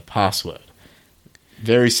by their password.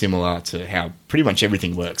 Very similar to how pretty much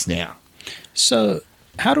everything works now. So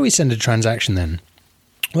how do we send a transaction then?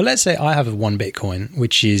 Well, let's say I have 1 Bitcoin,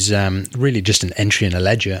 which is really just an entry in a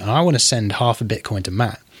ledger, and I want to send half a Bitcoin to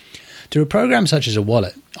Matt. Through a program such as a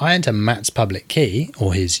wallet, I enter Matt's public key,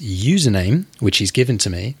 or his username, which he's given to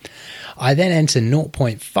me. I then enter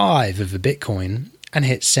 0.5 of a Bitcoin and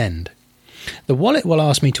hit send. The wallet will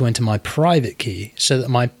ask me to enter my private key so that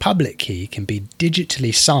my public key can be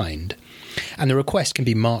digitally signed and the request can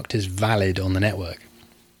be marked as valid on the network.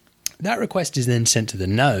 That request is then sent to the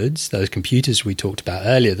nodes, those computers we talked about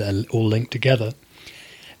earlier that are all linked together.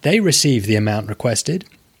 They receive the amount requested,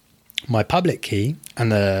 my public key,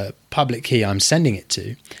 and the public key I'm sending it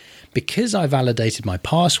to. Because I validated my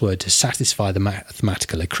password to satisfy the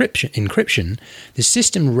mathematical encryption, the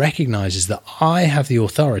system recognizes that I have the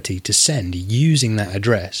authority to send using that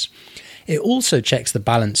address. It also checks the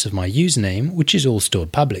balance of my username, which is all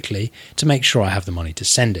stored publicly, to make sure I have the money to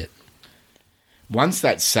send it. Once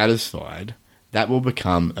that's satisfied, that will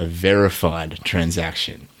become a verified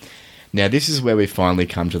transaction. Now, this is where we finally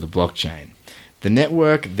come to the blockchain. The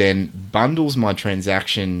network then bundles my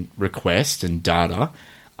transaction request and data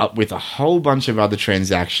up with a whole bunch of other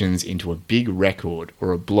transactions into a big record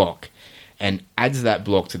or a block and adds that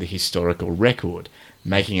block to the historical record,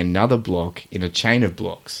 making another block in a chain of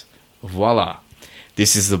blocks. Voila!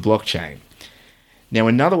 This is the blockchain. Now,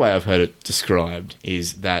 another way I've heard it described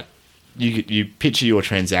is that you picture your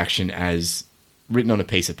transaction as written on a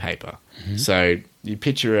piece of paper. Mm-hmm. So you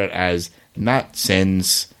picture it as Matt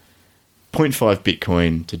sends 0.5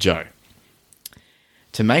 Bitcoin to Joe.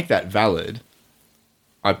 To make that valid,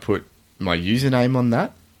 I put my username on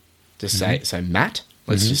that to say, so Matt,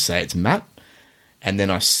 let's just say it's Matt. And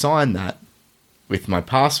then I sign that with my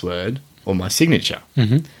password or my signature.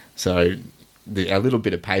 Mm-hmm. So a little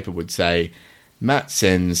bit of paper would say, Matt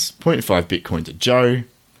sends 0.5 Bitcoin to Joe,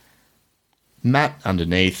 Matt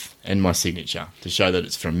underneath, and my signature to show that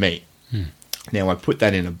it's from me. Now I put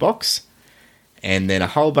that in a box, and then a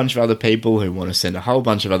whole bunch of other people who want to send a whole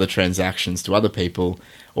bunch of other transactions to other people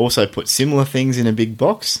also put similar things in a big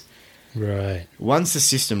box. Right. Once the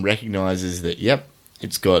system recognizes that, yep,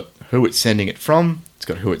 it's got who it's sending it from, it's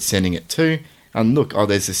got who it's sending it to, and look,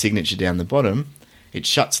 there's the signature down the bottom, it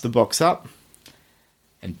shuts the box up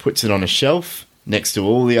and puts it on a shelf next to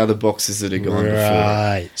all the other boxes that are gone before.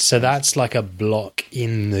 Right. So that's like a block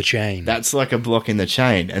in the chain. That's like a block in the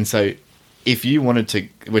chain. And so if you wanted to,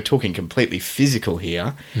 we're talking completely physical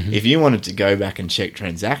here, if you wanted to go back and check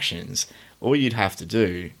transactions, all you'd have to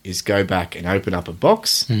do is go back and open up a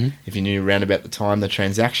box, if you knew around about the time the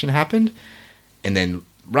transaction happened, and then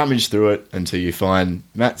rummage through it until you find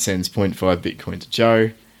Matt sends 0.5 Bitcoin to Joe,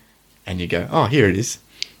 and you go, oh, here it is.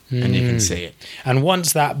 And you can see it. And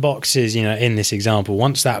once that box is, in this example,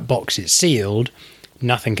 once that box is sealed,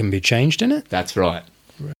 nothing can be changed in it? That's right.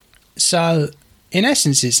 So, in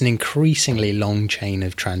essence, it's an increasingly long chain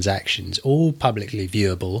of transactions, all publicly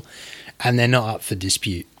viewable, and they're not up for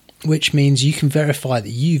dispute, which means you can verify that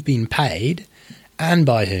you've been paid and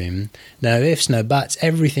by whom. No ifs, no buts.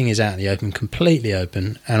 Everything is out in the open, completely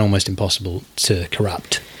open, and almost impossible to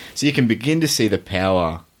corrupt. So you can begin to see the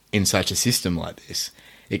power in such a system like this.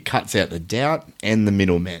 It cuts out the doubt and the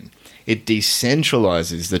middlemen. It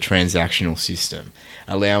decentralizes the transactional system,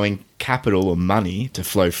 allowing capital or money to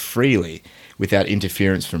flow freely without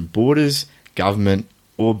interference from borders, government,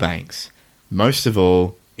 or banks. Most of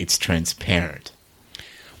all, it's transparent.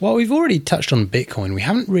 Well, we've already touched on Bitcoin. We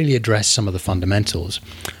haven't really addressed some of the fundamentals.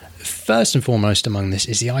 First and foremost among this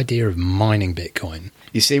is the idea of mining Bitcoin.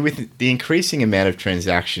 You see, with the increasing amount of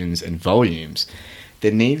transactions and volumes,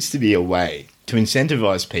 there needs to be a way to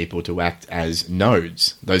incentivize people to act as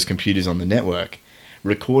nodes, those computers on the network,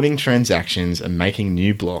 recording transactions and making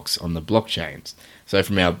new blocks on the blockchains. So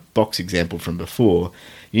from our box example from before,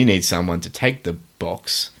 you need someone to take the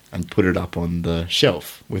box and put it up on the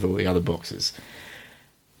shelf with all the other boxes.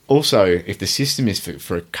 Also, if the system is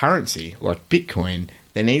for a currency like Bitcoin,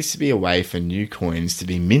 there needs to be a way for new coins to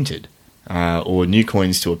be minted or new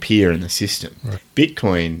coins to appear in the system. Right.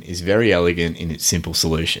 Bitcoin is very elegant in its simple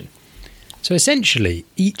solution. So essentially,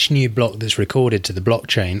 each new block that's recorded to the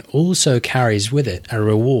blockchain also carries with it a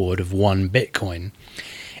reward of 1 Bitcoin.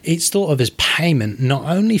 It's thought of as payment not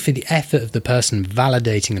only for the effort of the person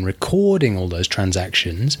validating and recording all those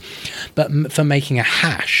transactions, but for making a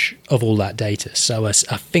hash of all that data, so a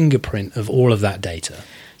fingerprint of all of that data.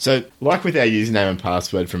 So, like with our username and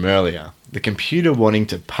password from earlier, the computer wanting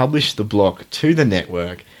to publish the block to the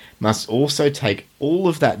network must also take all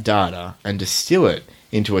of that data and distill it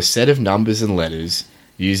into a set of numbers and letters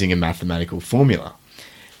using a mathematical formula.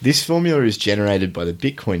 This formula is generated by the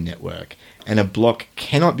Bitcoin network, and a block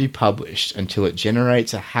cannot be published until it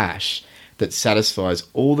generates a hash that satisfies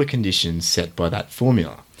all the conditions set by that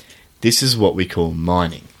formula. This is what we call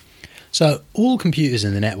mining. So all computers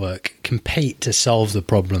in the network compete to solve the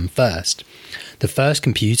problem first. The first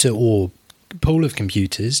computer, or pool of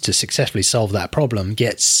computers to successfully solve that problem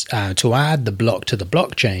gets to add the block to the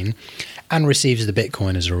blockchain and receives the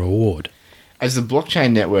Bitcoin as a reward. As the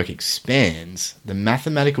blockchain network expands, the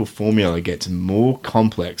mathematical formula gets more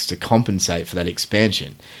complex to compensate for that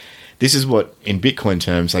expansion. This is what, in Bitcoin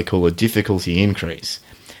terms, they call a difficulty increase.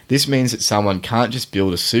 This means that someone can't just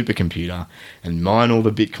build a supercomputer and mine all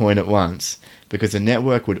the Bitcoin at once, because the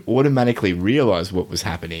network would automatically realize what was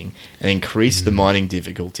happening and increase the mining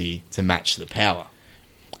difficulty to match the power.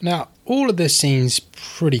 Now, all of this seems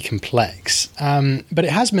pretty complex, but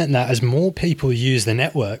it has meant that as more people use the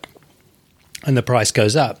network and the price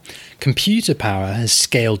goes up, computer power has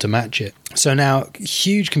scaled to match it. So now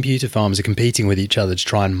huge computer farms are competing with each other to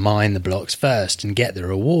try and mine the blocks first and get the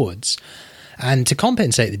rewards. And to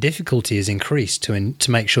compensate, the difficulty is increased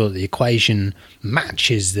to make sure that the equation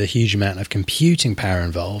matches the huge amount of computing power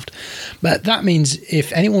involved. But that means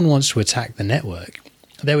if anyone wants to attack the network,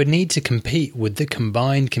 they would need to compete with the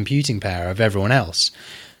combined computing power of everyone else.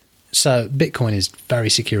 So Bitcoin is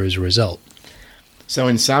very secure as a result. So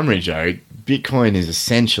in summary, Joe, Bitcoin is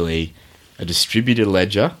essentially a distributed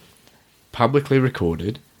ledger, publicly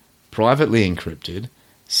recorded, privately encrypted,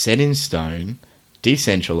 set in stone,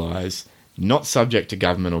 decentralized, not subject to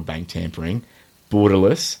government or bank tampering,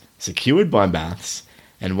 borderless, secured by maths,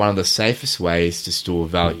 and one of the safest ways to store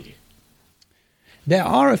value. There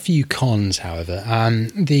are a few cons, however.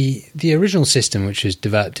 The original system, which was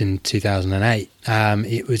developed in 2008,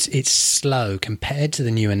 it's slow compared to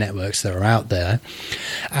the newer networks that are out there,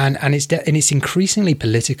 and it's increasingly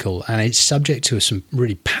political, and it's subject to some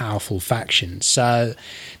really powerful factions. So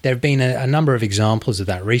there have been a number of examples of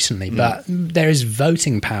that recently, but there is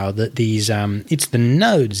voting power that these it's the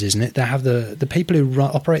nodes, isn't it? They have the people who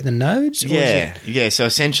operate the nodes. Yeah. So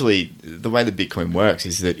essentially, the way that Bitcoin works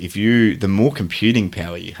is that the more computing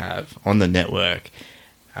power you have on the network,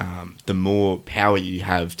 the more power you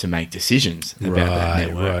have to make decisions about that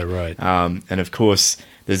network. Right. And of course,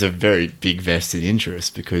 there's a very big vested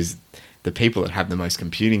interest because the people that have the most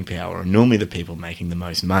computing power are normally the people making the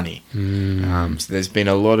most money. So there's been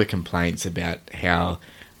a lot of complaints about how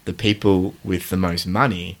the people with the most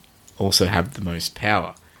money also have the most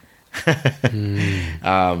power.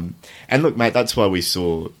 And look, mate, that's why we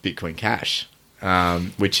saw Bitcoin Cash.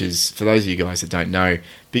 Which is, for those of you guys that don't know,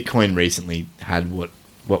 Bitcoin recently had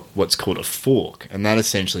what's called a fork, and that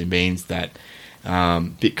essentially means that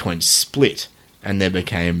Bitcoin split, and there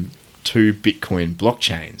became two Bitcoin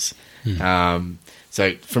blockchains.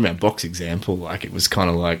 So from our box example, like it was kind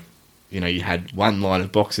of like, you had one line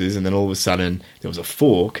of boxes, and then all of a sudden there was a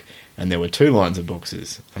fork, and there were two lines of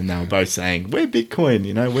boxes, and they were both saying, "We're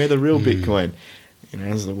Bitcoin, we're the real Bitcoin."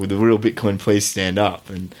 With the real Bitcoin, please stand up.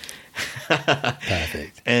 And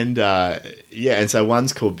Perfect. And and so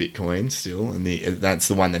one's called Bitcoin still, and that's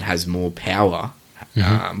the one that has more power,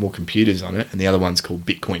 more computers on it, and the other one's called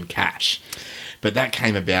Bitcoin Cash. But that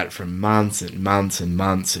came about from months and months and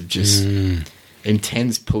months of just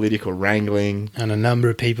intense political wrangling. And a number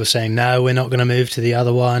of people saying, no, we're not going to move to the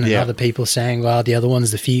other one, and other people saying, well, the other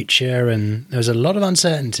one's the future, and there was a lot of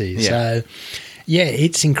uncertainty. Yeah. So yeah,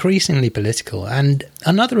 it's increasingly political. And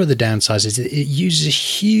another of the downsides is that it uses a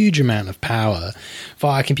huge amount of power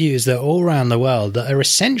via computers that are all around the world that are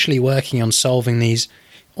essentially working on solving these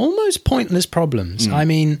almost pointless problems. I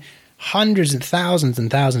mean, hundreds and thousands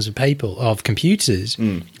of computers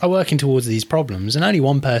are working towards these problems, and only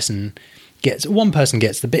one person gets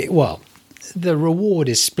the bit. Well, the reward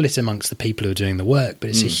is split amongst the people who are doing the work, but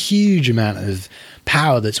it's a huge amount of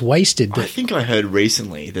power that's wasted. I think I heard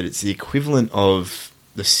recently that it's the equivalent of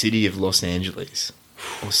the city of Los Angeles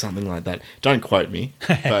or something like that. Don't quote me,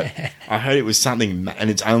 but I heard it was something, and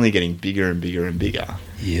it's only getting bigger and bigger and bigger.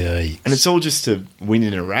 Yikes. And it's all just to win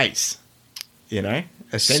in a race,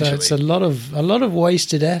 essentially. So it's a lot of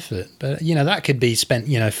wasted effort, but that could be spent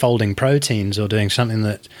folding proteins or doing something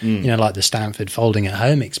that like the Stanford folding at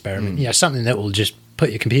home experiment. Something that will just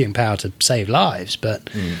put your computing power to save lives. But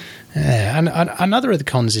and another of the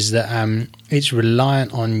cons is that it's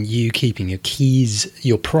reliant on you keeping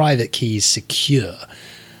your private keys secure.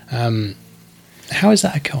 How is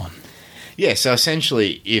that a con? Yeah, so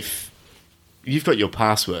essentially, if you've got your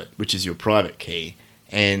password, which is your private key,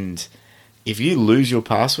 and if you lose your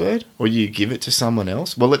password or you give it to someone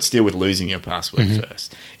else, well, let's deal with losing your password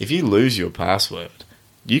first. If you lose your password,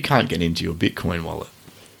 you can't get into your Bitcoin wallet.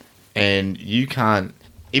 And you can't,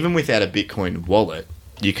 even without a Bitcoin wallet,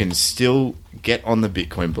 you can still get on the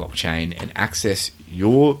Bitcoin blockchain and access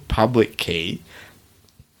your public key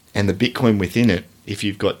and the Bitcoin within it if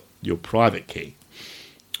you've got your private key,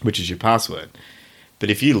 which is your password. But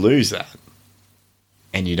if you lose that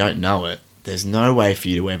and you don't know it, there's no way for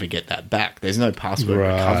you to ever get that back. There's no password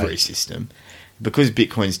recovery system. Because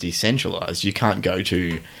Bitcoin's decentralized, you can't go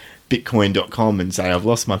to bitcoin.com and say, I've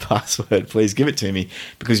lost my password, please give it to me,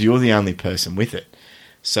 because you're the only person with it.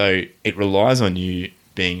 So it relies on you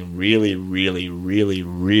being really, really, really,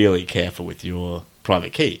 really careful with your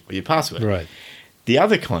private key or your password. Right. The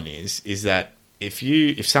other con is that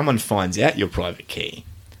if someone finds out your private key,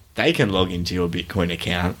 they can log into your Bitcoin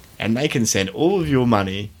account and they can send all of your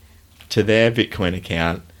money to their Bitcoin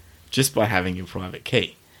account just by having your private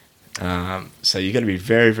key. So you've got to be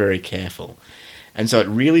very, very careful. And so it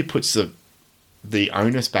really puts the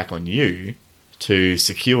onus back on you to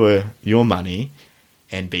secure your money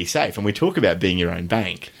and be safe. And we talk about being your own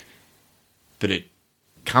bank, but it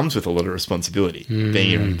comes with a lot of responsibility,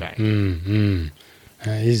 being your own bank.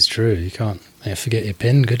 It is true. You can't forget your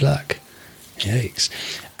PIN. Good luck. Yikes.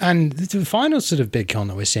 And the final sort of big con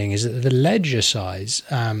that we're seeing is that the ledger size,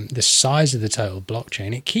 the size of the total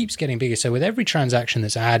blockchain, it keeps getting bigger. So with every transaction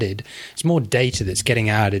that's added, it's more data that's getting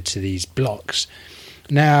added to these blocks.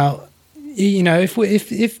 Now, you know, if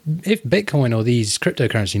Bitcoin or these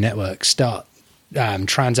cryptocurrency networks start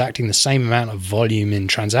transacting the same amount of volume in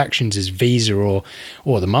transactions as Visa or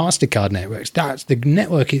the MasterCard networks, that's the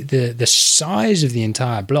network, the size of the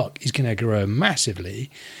entire block is going to grow massively.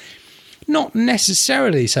 Not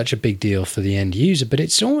necessarily such a big deal for the end user, but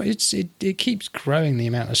it keeps growing the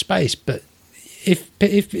amount of space. But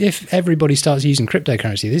if everybody starts using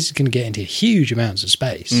cryptocurrency, this is going to get into huge amounts of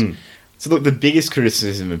space. So look, the biggest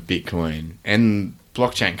criticism of Bitcoin and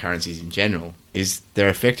blockchain currencies in general is they're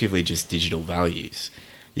effectively just digital values.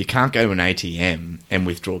 You can't go to an ATM and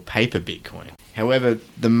withdraw paper Bitcoin. However,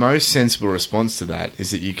 the most sensible response to that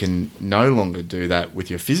is that you can no longer do that with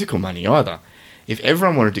your physical money either. If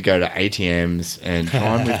everyone wanted to go to ATMs and try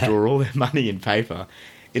and withdraw all their money in paper,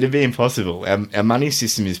 it'd be impossible. Our money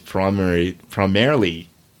system is primarily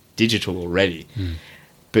digital already,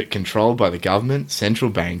 but controlled by the government, central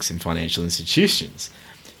banks, and financial institutions.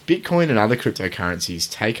 Bitcoin and other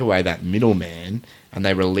cryptocurrencies take away that middleman, and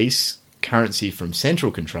they release currency from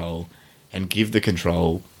central control and give the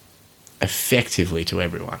control effectively to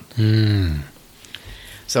everyone.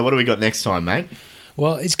 So what do we got next time, mate?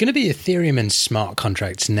 Well, it's going to be Ethereum and smart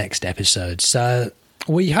contracts next episode. So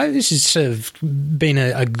we hope this has sort of been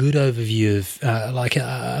a good overview of,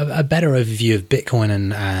 a better overview of Bitcoin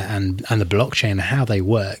and the blockchain and how they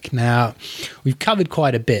work. Now, we've covered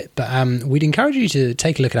quite a bit, but we'd encourage you to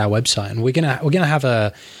take a look at our website, and we're gonna have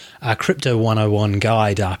a Crypto 101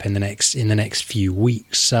 guide up in the next few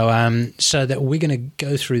weeks. So that we're going to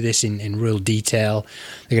go through this in real detail.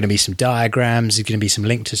 There are going to be some diagrams. There's going to be some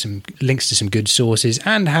links to some good sources,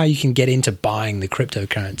 and how you can get into buying the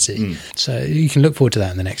cryptocurrency. So you can look forward to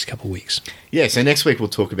that in the next couple of weeks. Yeah. So next week we'll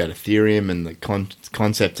talk about Ethereum and the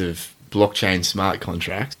concept of blockchain smart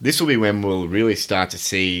contracts. This will be when we'll really start to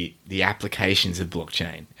see the applications of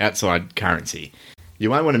blockchain outside currency. You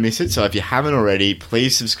won't want to miss it, so if you haven't already,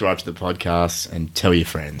 please subscribe to the podcast and tell your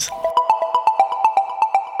friends.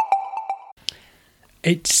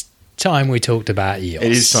 It's time we talked about EOS.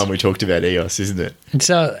 It is time we talked about EOS, isn't it?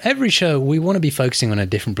 So every show, we want to be focusing on a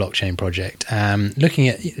different blockchain project, looking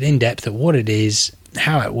at in depth at what it is,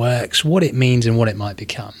 how it works, what it means, and what it might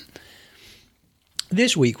become.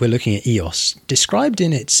 This week, we're looking at EOS, described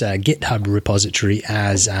in its GitHub repository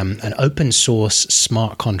as an open source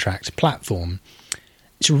smart contract platform.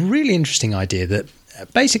 It's a really interesting idea that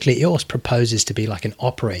basically EOS proposes to be like an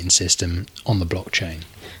operating system on the blockchain.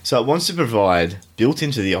 So it wants to provide, built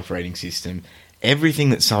into the operating system,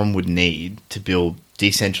 everything that someone would need to build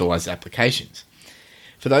decentralized applications.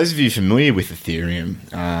 For those of you familiar with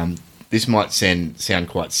Ethereum, this might sound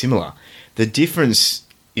quite similar. The difference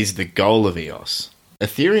is the goal of EOS.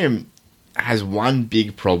 Ethereum has one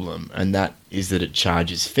big problem, and that is that it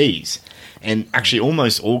charges fees. And actually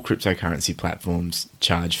almost all cryptocurrency platforms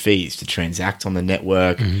charge fees to transact on the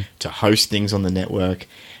network, to host things on the network.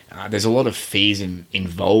 There's a lot of fees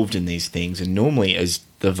involved in these things, and normally as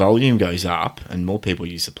the volume goes up and more people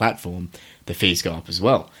use the platform, the fees go up as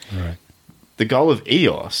well. Right. The goal of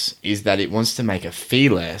EOS is that it wants to make a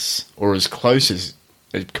fee-less, or as close as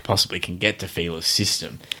it possibly can get to fee-less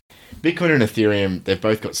system. Bitcoin and Ethereum, they've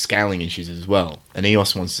both got scaling issues as well, and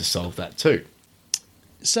EOS wants to solve that too.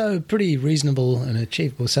 So pretty reasonable and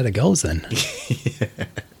achievable set of goals then.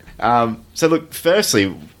 So look,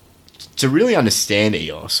 firstly, to really understand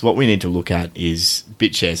EOS, what we need to look at is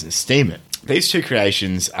BitShares and Steemit. These two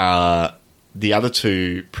creations are the other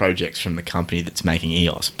two projects from the company that's making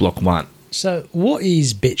EOS, Block 1. So what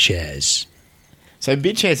is BitShares? So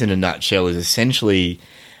BitShares in a nutshell is essentially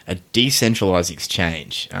a decentralized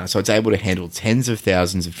exchange. So it's able to handle tens of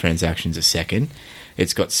thousands of transactions a second.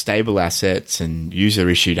 It's got stable assets and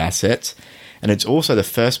user-issued assets. And it's also the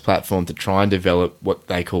first platform to try and develop what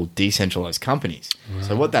they call decentralized companies. Right.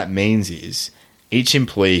 So what that means is each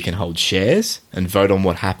employee can hold shares and vote on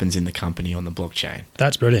what happens in the company on the blockchain.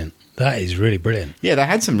 That's brilliant. That is really brilliant. Yeah, they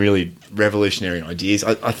had some really revolutionary ideas.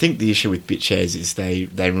 I think the issue with BitShares is they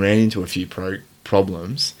ran into a few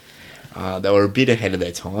problems. They were a bit ahead of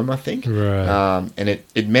their time, I think. Right. And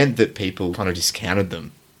it meant that people kind of discounted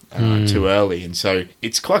them too early. And so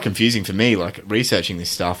it's quite confusing for me, like researching this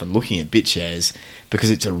stuff and looking at BitShares, because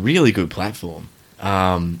it's a really good platform.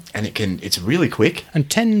 And it's really quick. And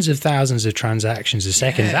tens of thousands of transactions a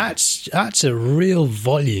second. Yeah. That's a real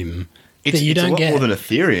volume. It's a lot more than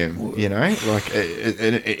Ethereum, you know. Like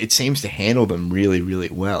it seems to handle them really, really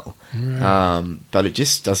well, right. But it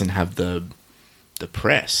just doesn't have the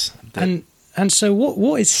press. And so,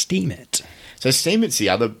 what is Steemit? So Steemit's the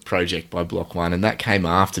other project by Block One, and that came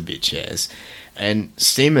after BitShares. And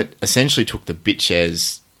Steemit essentially took the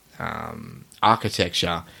BitShares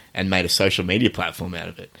architecture and made a social media platform out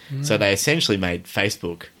of it. Right. So they essentially made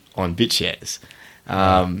Facebook on BitShares.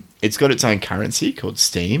 It's got its own currency called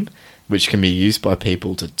Steem, which can be used by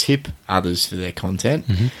people to tip others for their content.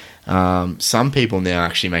 Mm-hmm. Some people now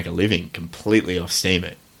actually make a living completely off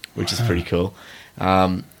Steemit, which is pretty cool.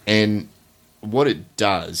 And what it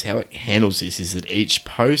does, how it handles this, is that each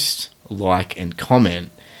post, like, and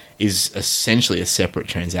comment is essentially a separate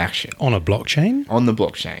transaction. On a blockchain? On the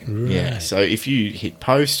blockchain, right. Yeah. So if you hit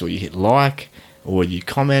post or you hit like or you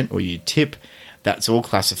comment or you tip, that's all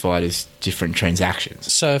classified as different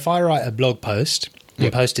transactions. So if I write a blog post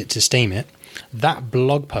and post it to Steemit, that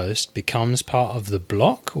blog post becomes part of the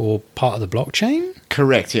block or part of the blockchain?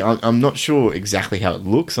 Correct. Yeah, I'm not sure exactly how it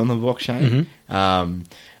looks on the blockchain. Mm-hmm.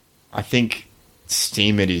 I think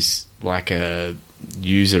Steemit is like a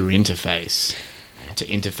user interface to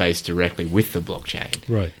interface directly with the blockchain.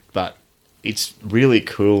 Right. But it's really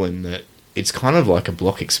cool in that it's kind of like a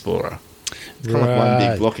block explorer. It's kind of like one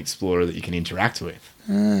big block explorer that you can interact with.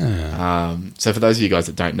 So for those of you guys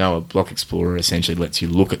that don't know, a block explorer essentially lets you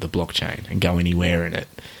look at the blockchain and go anywhere in it.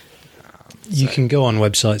 You can go on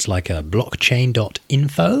websites like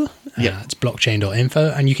blockchain.info. It's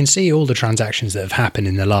blockchain.info, and you can see all the transactions that have happened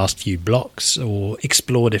in the last few blocks or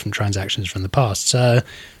explore different transactions from the past. So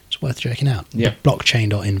it's worth checking out. Yeah.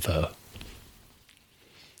 Blockchain.info.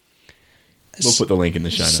 We'll put the link in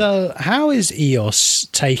the show notes. So how is EOS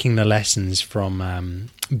taking the lessons from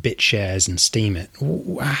BitShares and Steemit?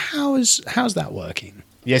 How's that working?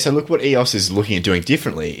 Yeah, so look, what EOS is looking at doing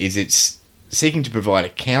differently is it's seeking to provide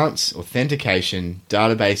accounts, authentication,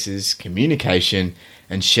 databases, communication,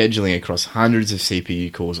 and scheduling across hundreds of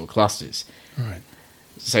CPU cores or clusters. Right.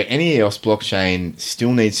 So any EOS blockchain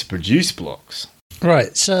still needs to produce blocks.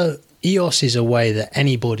 Right, so EOS is a way that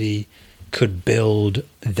anybody could build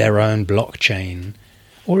their own blockchain,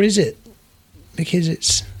 or is it because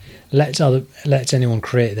it's lets anyone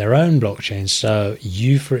create their own blockchain? So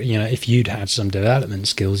if you'd had some development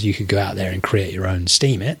skills, you could go out there and create your own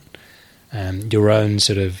Steemit, your own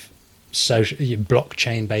sort of social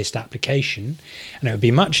blockchain based application, and it would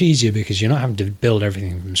be much easier because you're not having to build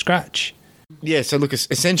everything from scratch. Yeah, so look,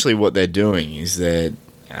 essentially what they're doing is they're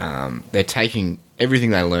taking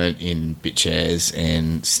everything they learned in BitShares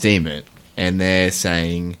and Steemit, and they're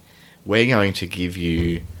saying, we're going to give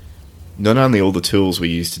you not only all the tools we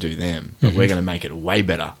use to do them, but we're going to make it way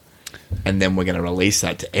better. And then we're going to release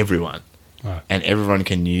that to everyone. Right. And everyone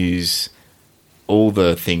can use all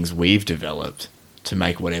the things we've developed to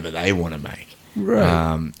make whatever they want to make.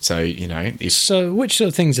 Right. So which sort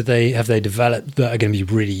of things have they developed that are going to be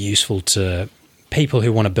really useful to people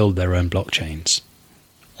who want to build their own blockchains?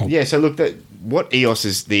 Yeah, so look, what the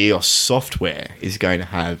EOS software is going to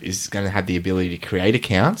have the ability to create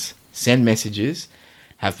accounts, send messages,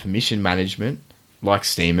 have permission management, like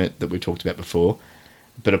Steemit that we talked about before,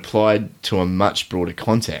 but applied to a much broader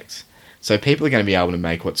context. So people are going to be able to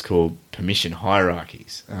make what's called permission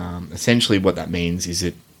hierarchies. Essentially what that means is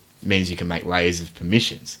it means you can make layers of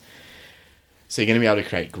permissions. So you're going to be able to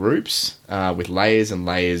create groups with layers and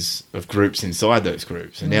layers of groups inside those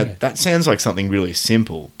groups. And now that sounds like something really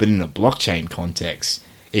simple, but in a blockchain context,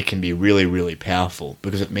 it can be really, really powerful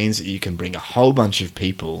because it means that you can bring a whole bunch of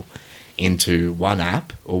people into one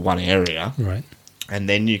app or one area. Right. And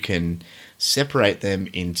then you can separate them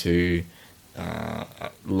into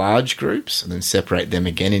large groups and then separate them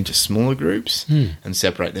again into smaller groups and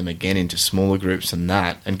separate them again into smaller groups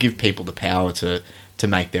and give people the power to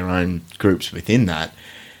make their own groups within that.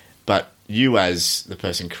 But you as the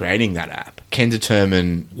person creating that app can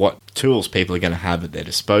determine what tools people are going to have at their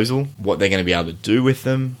disposal, what they're going to be able to do with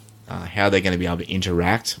them, how they're going to be able to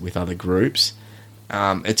interact with other groups.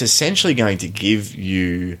 It's essentially going to give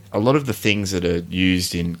you a lot of the things that are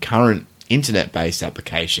used in current internet-based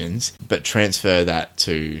applications, but transfer that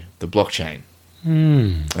to the blockchain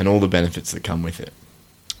and all the benefits that come with it.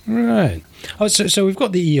 Right. Oh, so we've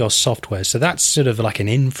got the EOS software. So that's sort of like an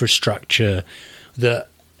infrastructure that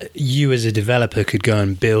you as a developer could go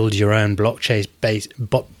and build your own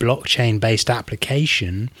blockchain-based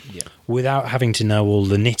application without having to know all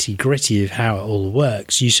the nitty-gritty of how it all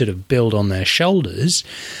works. You sort of build on their shoulders.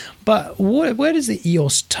 But where does the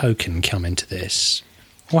EOS token come into this?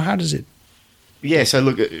 Or how does it? Yeah, so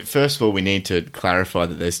look, first of all, we need to clarify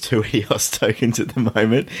that there's 2 EOS tokens at the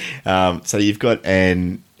moment. So you've got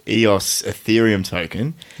an EOS Ethereum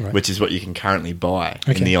token, which is what you can currently buy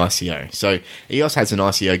in the ICO. So EOS has an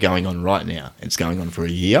ICO going on right now. It's going on for a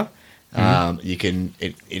year.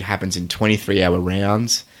 It happens in 23-hour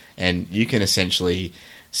rounds, and you can essentially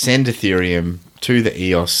send Ethereum to the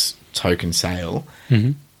EOS token sale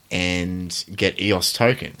and get EOS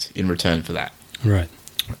tokens in return for that. Right.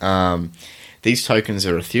 These tokens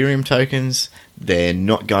are Ethereum tokens. They're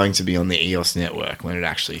not going to be on the EOS network when it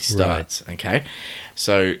actually starts. Right. Okay,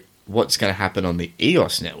 so what's going to happen on the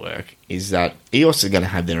EOS network is that EOS are going to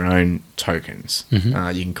have their own tokens. You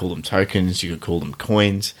can call them tokens. You can call them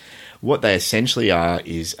coins. What they essentially are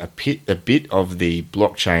is a bit of the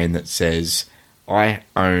blockchain that says, I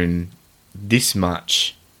own this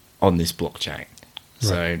much on this blockchain.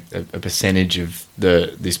 So a percentage of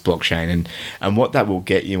this blockchain. And what that will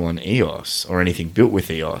get you on EOS or anything built with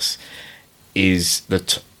EOS is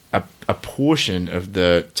a portion of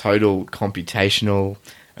the total computational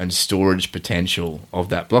and storage potential of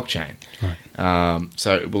that blockchain. Right.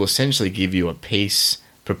 So it will essentially give you a piece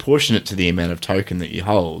proportionate to the amount of token that you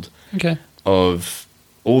hold of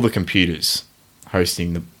all the computers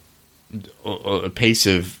hosting or a piece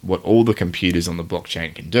of what all the computers on the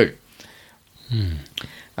blockchain can do.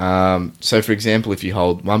 So, for example, if you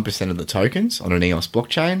hold 1% of the tokens on an EOS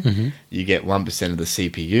blockchain, you get 1% of the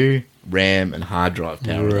CPU, RAM, and hard drive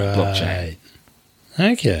power of the blockchain.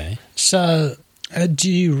 Okay. So, could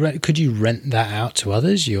you rent that out to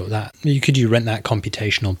others? Could you rent that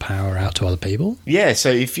computational power out to other people? Yeah. So,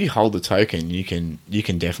 if you hold the token, you can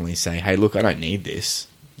definitely say, "Hey, look, I don't need this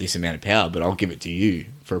amount of power, but I'll give it to you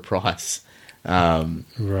for a price."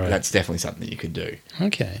 That's definitely something that you could do.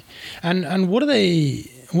 Okay, and what are they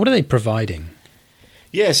providing?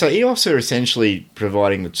 Yeah, so EOS are essentially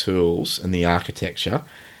providing the tools and the architecture.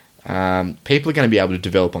 People are going to be able to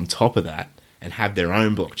develop on top of that and have their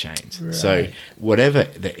own blockchains. Right. So whatever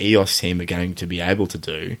the EOS team are going to be able to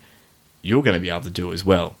do, you're going to be able to do as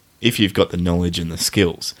well if you've got the knowledge and the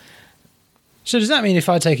skills. So does that mean if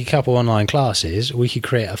I take a couple online classes, we could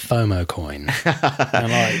create a FOMO coin?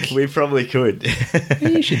 We probably could.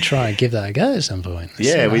 You should try and give that a go at some point.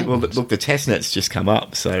 Look, the testnet's just come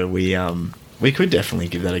up, so we could definitely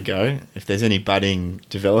give that a go. If there's any budding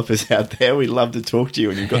developers out there, we'd love to talk to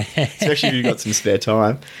you, and especially if you've got some spare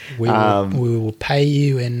time. We will pay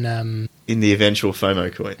you in the eventual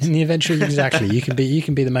FOMO coins. Exactly. You can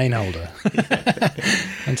be the main holder.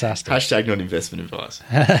 Fantastic. Hashtag not investment advice.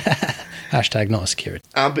 Hashtag not a security.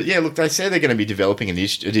 But yeah, look, they say they're going to be developing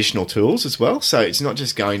additional tools as well. So it's not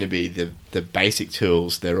just going to be the basic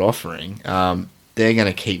tools they're offering. They're going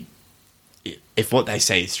to keep, if what they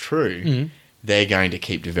say is true, they're going to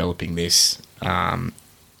keep developing this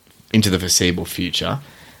into the foreseeable future.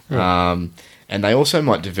 Right. And they also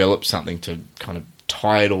might develop something to kind of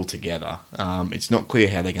tie it all together. It's not clear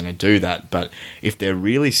how they're going to do that, but if they're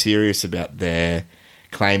really serious about their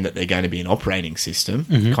claim that they're going to be an operating system,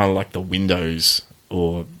 kind of like the Windows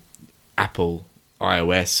or Apple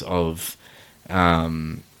iOS of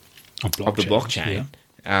the blockchain,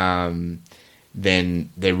 then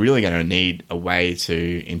they're really going to need a way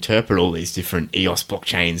to interpret all these different EOS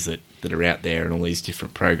blockchains that are out there and all these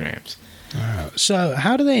different programs. Oh, so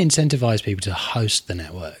how do they incentivize people to host the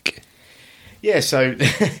network? Yeah, so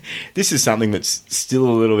this is something that's still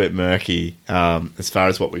a little bit murky as far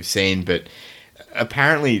as what we've seen, but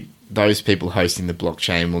apparently those people hosting the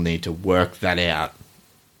blockchain will need to work that out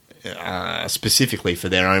specifically for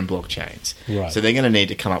their own blockchains. Right. So they're going to need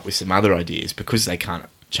to come up with some other ideas because they can't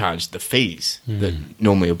charge the fees that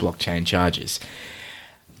normally a blockchain charges.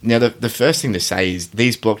 Now, the first thing to say is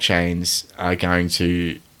these blockchains are going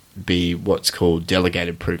to be what's called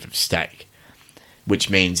delegated proof of stake, which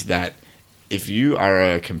means that if you are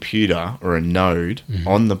a computer or a node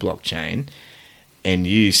on the blockchain and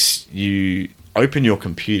you open your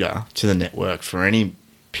computer to the network for any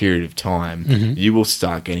period of time, you will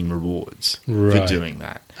start getting rewards for Right. doing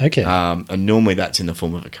that. Okay. And normally that's in the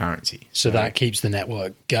form of a currency. So that keeps the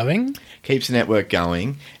network going? Keeps the network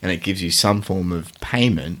going, and it gives you some form of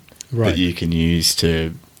payment Right. that you can use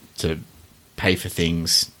to pay for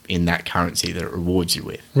things in that currency that it rewards you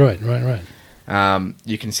with. Right.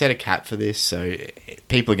 You can set a cap for this, so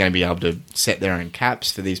people are going to be able to set their own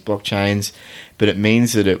caps for these blockchains, but it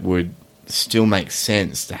means that it would still make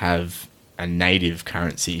sense to have a native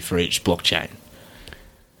currency for each blockchain.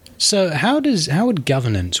 So how would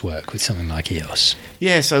governance work with something like EOS?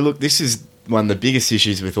 Yeah, so look, this is one of the biggest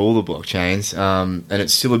issues with all the blockchains, and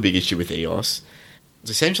it's still a big issue with EOS.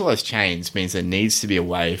 Decentralized chains means there needs to be a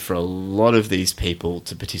way for a lot of these people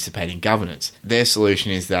to participate in governance. Their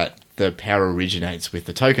solution is that the power originates with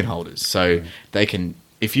the token holders. So they can,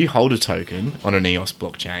 if you hold a token on an EOS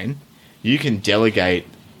blockchain, you can delegate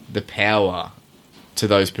the power to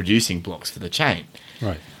those producing blocks for the chain.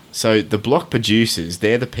 Right. So the block producers,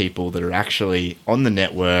 they're the people that are actually on the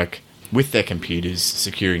network with their computers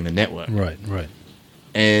securing the network. Right.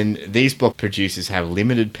 And these block producers have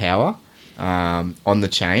limited power on the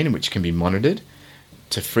chain, which can be monitored,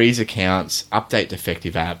 to freeze accounts, update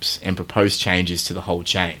defective apps, and propose changes to the whole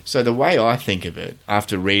chain. So the way I think of it,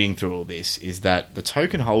 after reading through all this, is that the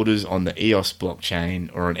token holders on the EOS blockchain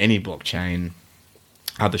or on any blockchain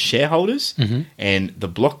are the shareholders, and the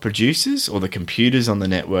block producers or the computers on the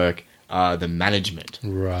network are the management.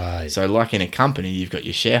 Right. So like in a company, you've got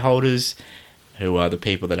your shareholders, who are the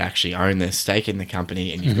people that actually own their stake in the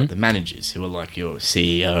company, and you've got the managers, who are like your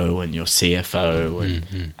CEO and your CFO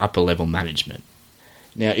and upper level management.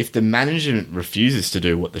 Now, if the management refuses to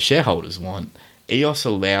do what the shareholders want, EOS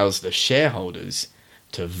allows the shareholders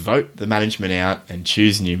to vote the management out and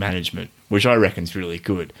choose new management, which I reckon is really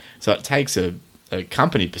good. So it takes a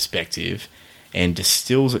company perspective and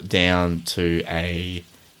distills it down to a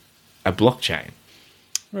blockchain.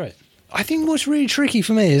 Right. I think what's really tricky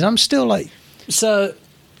for me is I'm still like, so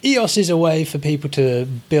EOS is a way for people to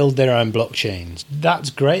build their own blockchains. That's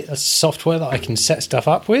great. That's software that I can set stuff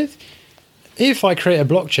up with. If I create a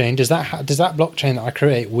blockchain, does that blockchain that I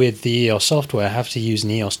create with the EOS software have to use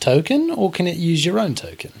an EOS token, or can it use your own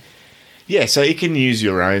token? Yeah, so it can use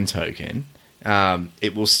your own token.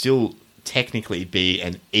 It will still technically be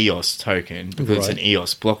an EOS token because it's an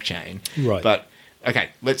EOS blockchain. Right. But, okay,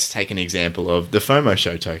 let's take an example of the FOMO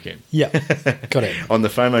Show token. Yeah, got it. On the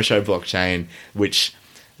FOMO Show blockchain, which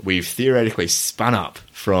we've theoretically spun up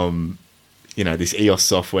from, this EOS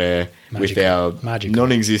software with our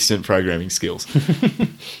non-existent programming skills.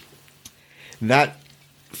 That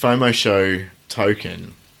FOMO Show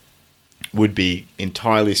token would be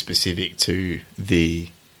entirely specific to the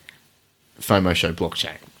FOMO Show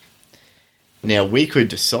blockchain. Now, we could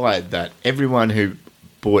decide that everyone who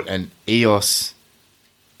bought an EOS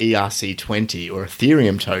ERC20 or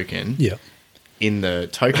Ethereum token in the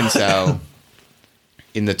token sale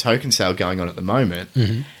going on at the moment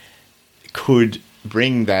could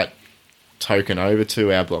bring that token over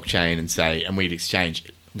to our blockchain and we'd exchange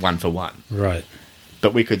it one for one. Right.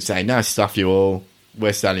 But we could say, no, stuff you all.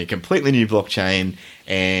 We're starting a completely new blockchain,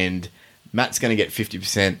 and Matt's going to get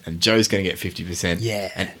 50% and Joe's going to get 50%.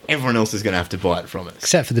 Yeah. And everyone else is going to have to buy it from us.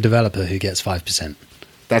 Except for the developer who gets 5%.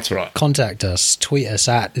 That's right. Contact us. Tweet us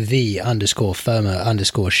at _FOMO_show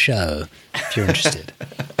if you're interested.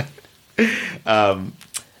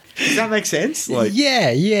 Does that make sense?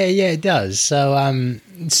 Yeah, it does.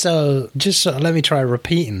 So just let me try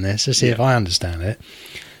repeating this to see if I understand it.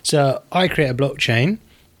 So I create a blockchain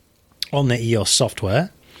on the EOS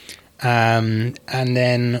software, and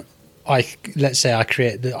then let's say I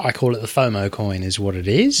call it the FOMO coin is what it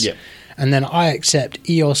is. Yeah. And then I accept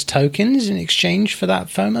EOS tokens in exchange for that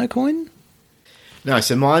FOMO coin? No,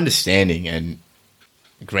 so my understanding, and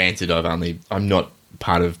granted I'm not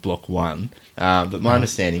part of Block 1, but my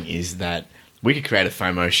understanding is that we could create a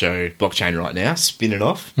FOMO Show blockchain right now, spin it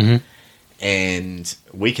off, and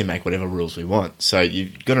we can make whatever rules we want. So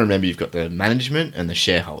you've got to remember you've got the management and the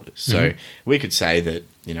shareholders. So we could say that,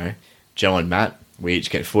 Joe and Matt, we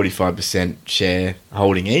each get 45% share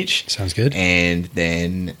holding each. Sounds good. And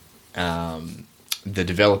then the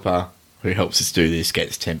developer who helps us do this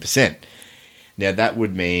gets 10%. Now that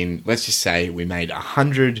would mean, let's just say we made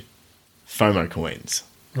 100 FOMO coins.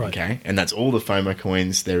 Right. Okay, and that's all the FOMO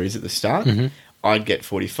coins there is at the start. I'd get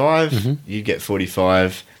 45, you'd get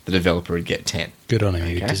 45, the developer would get 10. Good on him,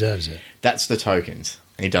 he deserves it. That's the tokens.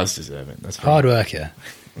 He does deserve it. That's hard worker.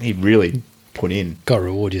 He really put in. Got to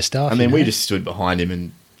reward your staff. I mean, we just stood behind him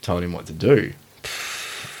and told him what to do.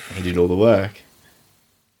 He did all the work.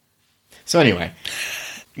 So anyway,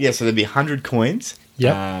 so there'd be 100 coins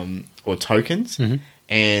or tokens,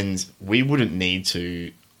 and we wouldn't need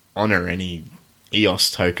to honor any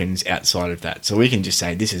EOS tokens outside of that. So we can just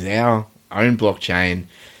say this is our own blockchain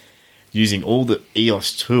using all the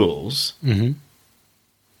EOS tools, and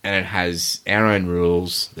it has our own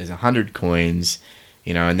rules. There's 100 coins,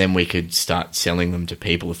 and then we could start selling them to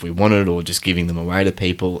people if we wanted, or just giving them away to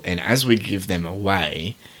people. And as we give them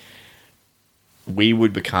away, we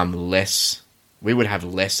would have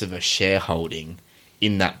less of a shareholding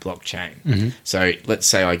in that blockchain. So let's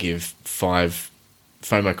say I give 5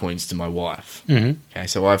 FOMO coins to my wife. Okay,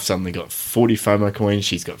 so I've suddenly got 40 FOMO coins.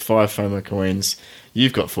 She's got 5 FOMO coins.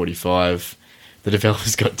 You've got 45. The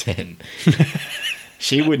developer's got 10.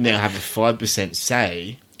 She would now have a 5%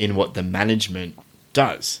 say in what the management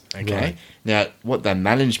does. Okay. Right. Now, what the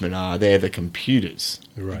management are, they're the computers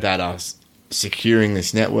that are securing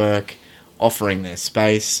this network, offering their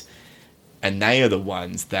space, and they are the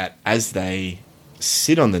ones that, as they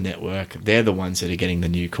sit on the network, they're the ones that are getting the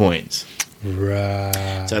new coins.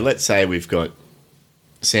 Right. So let's say we've got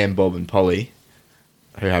Sam, Bob, and Polly,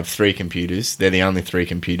 who have 3 computers. They're the only 3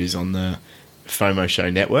 computers on the FOMO Show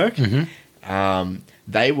network.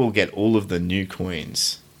 They will get all of the new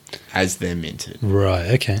coins as they're minted. Right,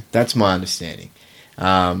 okay. That's my understanding.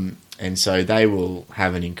 And so they will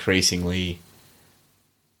have an increasingly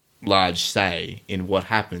large say in what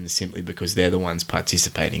happens simply because they're the ones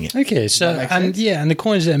participating in it. Okay, so and the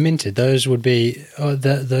coins that are minted, those would be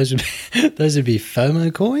those would be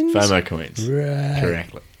FOMO coins. FOMO coins, right?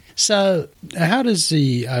 Correctly. So, how does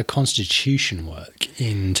the constitution work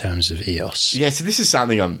in terms of EOS? Yeah, so this is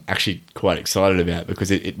something I'm actually quite excited about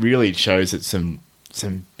because it really shows that some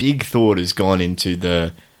big thought has gone into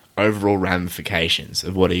the overall ramifications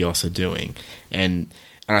of what EOS are doing, and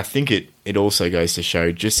I think it also goes to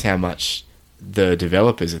show just how much the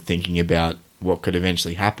developers are thinking about what could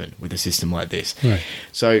eventually happen with a system like this. Right.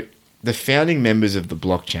 So the founding members of the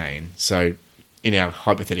blockchain, so in our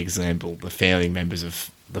hypothetical example, the founding members of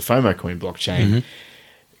the FOMO coin blockchain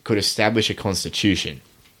could establish a constitution.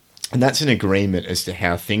 And that's an agreement as to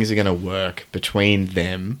how things are going to work between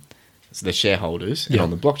them, so the shareholders, and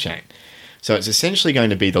on the blockchain. So it's essentially going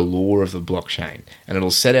to be the law of the blockchain, and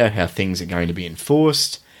it'll set out how things are going to be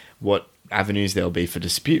enforced, what avenues there'll be for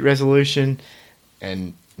dispute resolution,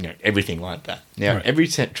 and everything like that. Now, every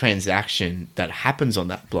transaction that happens on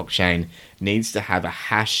that blockchain needs to have a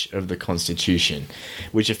hash of the constitution,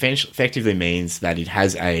 which effectively means that it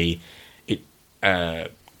has a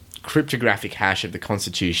cryptographic hash of the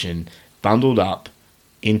constitution bundled up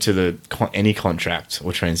into any contract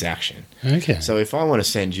or transaction. Okay. So if I want to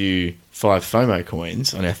send you 5 FOMO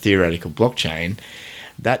coins on our theoretical blockchain,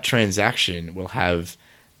 that transaction will have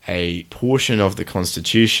a portion of the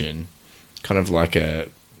constitution, kind of like the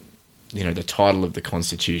title of the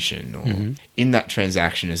constitution, or in that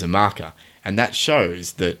transaction as a marker. And that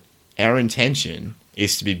shows that our intention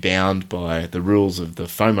is to be bound by the rules of the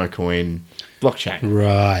FOMO coin blockchain.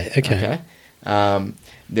 Right, okay.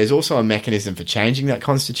 There's also a mechanism for changing that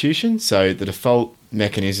constitution. So the default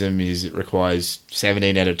mechanism is it requires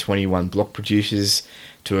 17 out of 21 block producers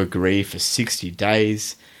to agree for 60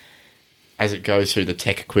 days as it goes through the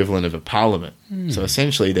tech equivalent of a parliament. So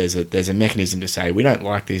essentially there's a mechanism to say, we don't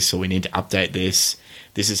like this, or we need to update this.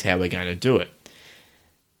 This is how we're going to do it.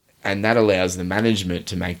 And that allows the management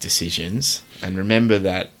to make decisions. And remember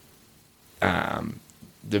that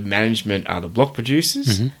the management are the block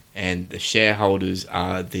producers, and the shareholders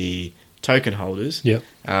are the token holders. Yep.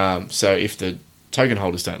 So if the token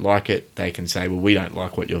holders don't like it, they can say, well, we don't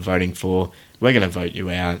like what you're voting for. We're going to vote you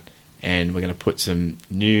out, and we're going to put some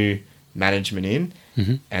new management in,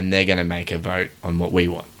 and they're going to make a vote on what we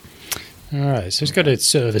want. All right. So it's got a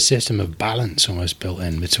sort of a system of balance almost built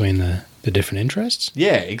in between the different interests.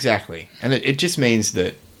 Yeah, exactly. And it just means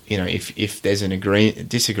that, if there's an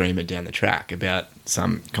disagreement down the track about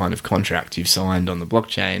some kind of contract you've signed on the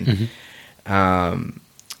blockchain,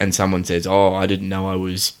 and someone says, oh, I didn't know I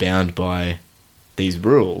was bound by these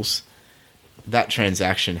rules, that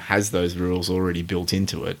transaction has those rules already built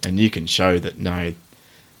into it, and you can show that, no,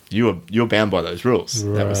 you're bound by those rules.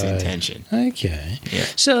 Right. That was the intention. Okay. Yeah.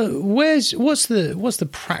 So what's the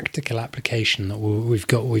practical application that we've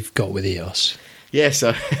got with EOS? Yeah,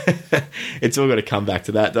 so it's all got to come back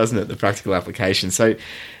to that, doesn't it? The practical application. So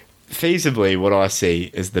feasibly, what I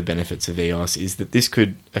see as the benefits of EOS is that this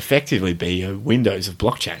could effectively be a Windows of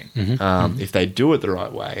blockchain. If they do it the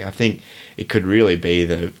right way, I think it could really be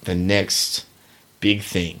the next big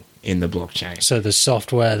thing in the blockchain. So the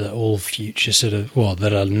software that all future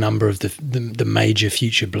that a number of the major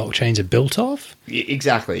future blockchains are built off?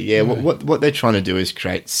 Exactly, yeah. Right. What they're trying to do is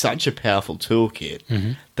create such a powerful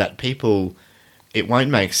toolkit that people it won't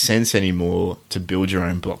make sense anymore to build your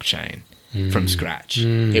own blockchain from scratch.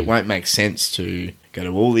 It won't make sense to go to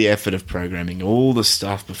all the effort of programming all the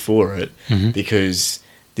stuff before it because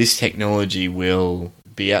this technology will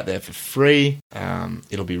be out there for free.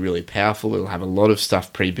 It'll be really powerful. It'll have a lot of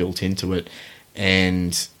stuff pre-built into it,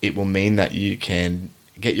 and it will mean that you can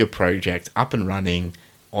get your project up and running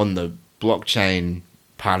on the blockchain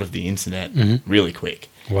part of the internet really quick.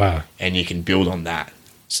 Wow. And you can build on that.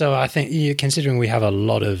 So I think, considering we have a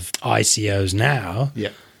lot of ICOs now, Yeah.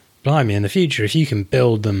 blimey, in the future, if you can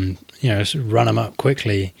build them, run them up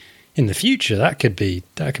quickly in the future, that could be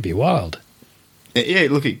wild. Yeah,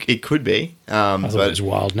 look, it could be. I thought it was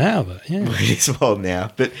wild now, but yeah. It's wild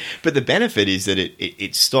now. But the benefit is that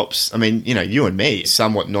it stops. I mean, you and me,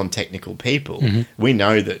 somewhat non-technical people, we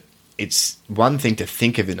know that it's one thing to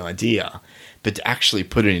think of an idea, but to actually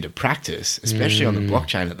put it into practice, especially on the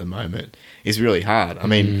blockchain at the moment, is really hard. I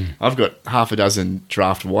mean, I've got half a dozen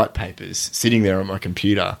draft white papers sitting there on my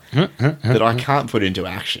computer that I can't put into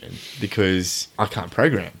action because I can't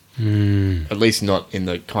program. At least not in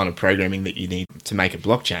the kind of programming that you need to make a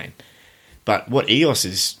blockchain. But what EOS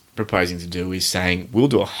is proposing to do is saying, we'll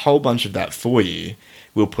do a whole bunch of that for you.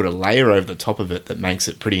 We'll put a layer over the top of it that makes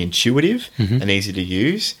it pretty intuitive and easy to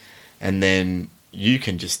use. And then you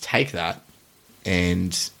can just take that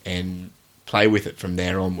and play with it from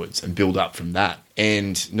there onwards and build up from that.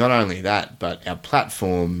 And not only that, but our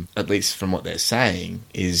platform, at least from what they're saying,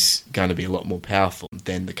 is going to be a lot more powerful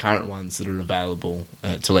than the current ones that are available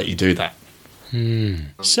to let you do that.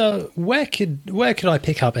 So where could I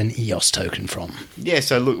pick up an EOS token from? Yeah,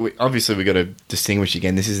 so look, obviously we've got to distinguish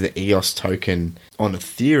again. This is the EOS token on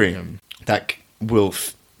Ethereum that will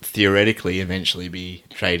theoretically eventually be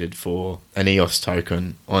traded for an EOS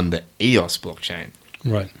token on the EOS blockchain.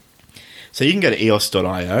 Right. So you can go to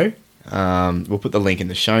eos.io. We'll put the link in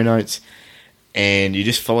the show notes, and you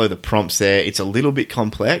just follow the prompts there. It's a little bit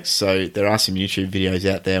complex, so there are some YouTube videos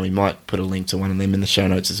out there. We might put a link to one of them in the show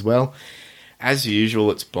notes as well. As usual,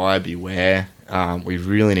 it's buyer beware. We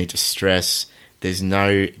really need to stress there's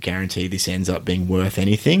no guarantee this ends up being worth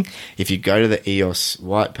anything. If you go to the EOS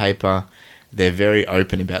white paper, they're very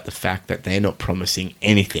open about the fact that they're not promising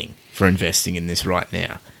anything for investing in this right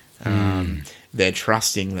now. They're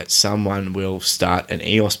trusting that someone will start an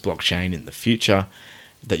EOS blockchain in the future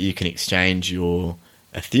that you can exchange your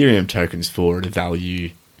Ethereum tokens for at a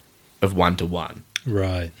value of 1-to-1.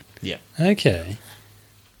 Right. Yeah. Okay.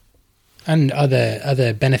 And are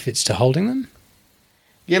there benefits to holding them?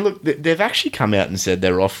 Yeah, look, they've actually come out and said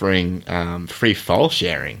they're offering free file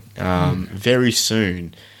sharing very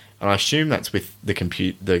soon. And I assume that's with the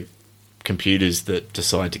computers that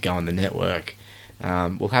decide to go on the network.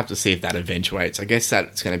 We'll have to see if that eventuates. I guess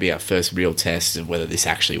that's going to be our first real test of whether this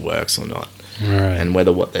actually works or not. Right. And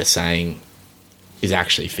whether what they're saying is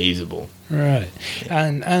actually feasible. Right.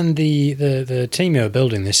 And the team who are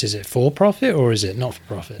building this, is it for profit or is it not for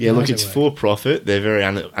profit? Yeah, look, it's for profit. They're very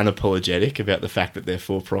unapologetic about the fact that they're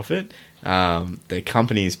for profit. Their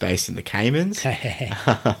company is based in the Caymans.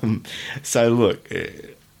 So look,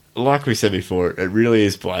 like we said before, it really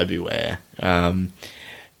is buyer beware.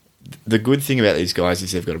 The good thing about these guys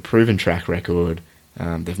is they've got a proven track record.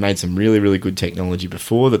 They've made some really, really good technology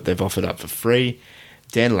before that they've offered up for free.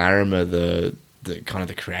 Dan Larimer, the kind of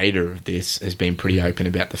the creator of this, has been pretty open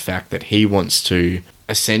about the fact that he wants to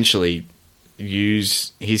essentially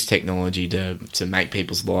use his technology to make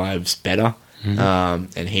people's lives better.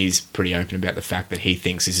 And he's pretty open about the fact that he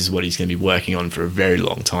thinks this is what he's going to be working on for a very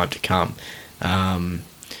long time to come.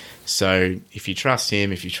 So if you trust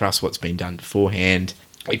him, if you trust what's been done beforehand,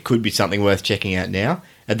 it could be something worth checking out now.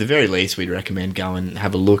 At the very least, we'd recommend go and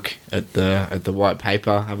have a look at the white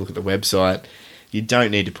paper, have a look at the website. You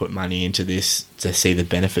don't need to put money into this to see the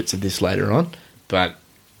benefits of this later on, but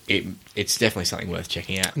it's definitely something worth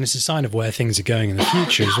checking out. And it's a sign of where things are going in the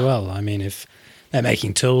future as well. I mean, if they're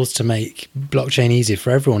making tools to make blockchain easier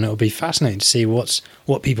for everyone, it'll be fascinating to see what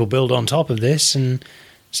people build on top of this and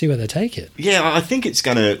see where they take it. Yeah, I think it's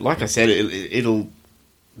going to, like I said, it'll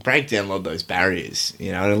break down a lot of those barriers, and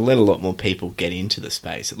it'll let a lot more people get into the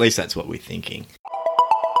space. At least that's what we're thinking.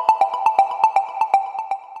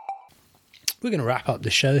 We're going to wrap up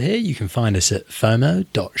the show here. You can find us at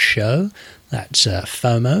FOMO.show. That's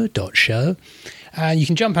FOMO.show. You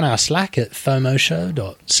can jump on our Slack at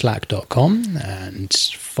FOMOshow.slack.com and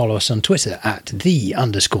follow us on Twitter at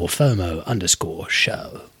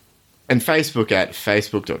 _FOMO_show. And Facebook at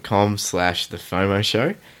facebook.com/TheFOMO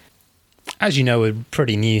Show. As you know, we're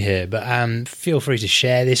pretty new here, but feel free to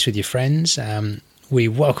share this with your friends. We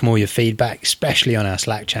welcome all your feedback, especially on our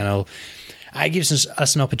Slack channel. It gives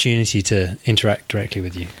us an opportunity to interact directly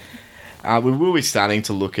with you. We will be starting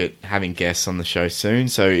to look at having guests on the show soon.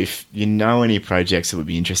 So if you know any projects that would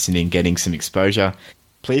be interested in getting some exposure,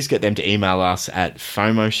 please get them to email us at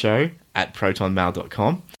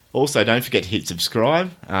fomoshow@protonmail.com. Also, don't forget to hit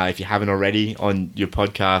subscribe if you haven't already on your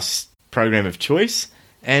podcast program of choice.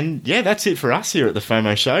 And yeah, that's it for us here at the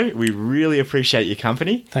FOMO Show. We really appreciate your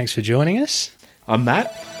company. Thanks for joining us. I'm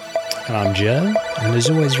Matt. And I'm Joe. And as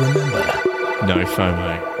always, remember, no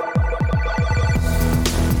FOMO.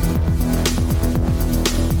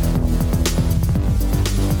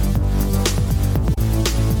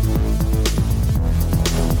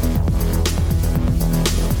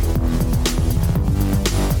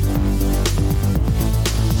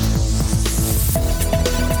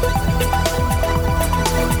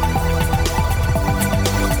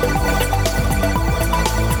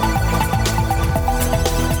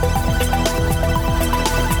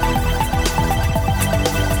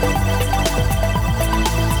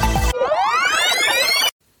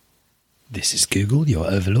 this is Google, your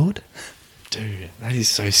overlord. Dude, that is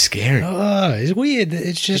so scary. Oh, it's weird.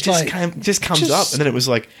 It's just like... just comes up, and then it was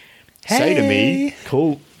like, say to me,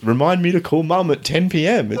 remind me to call mum at 10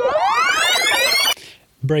 p.m.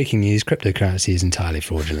 Breaking news, cryptocurrency is entirely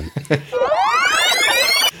fraudulent.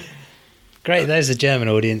 Great, there's the German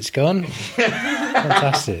audience gone.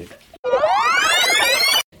 Fantastic.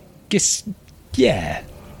 Yeah.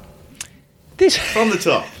 From the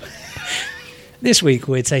top. This week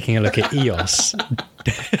we're taking a look at EOS.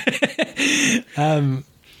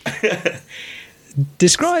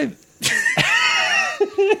 Describe...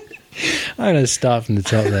 I'm going to start from the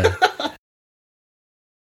top there.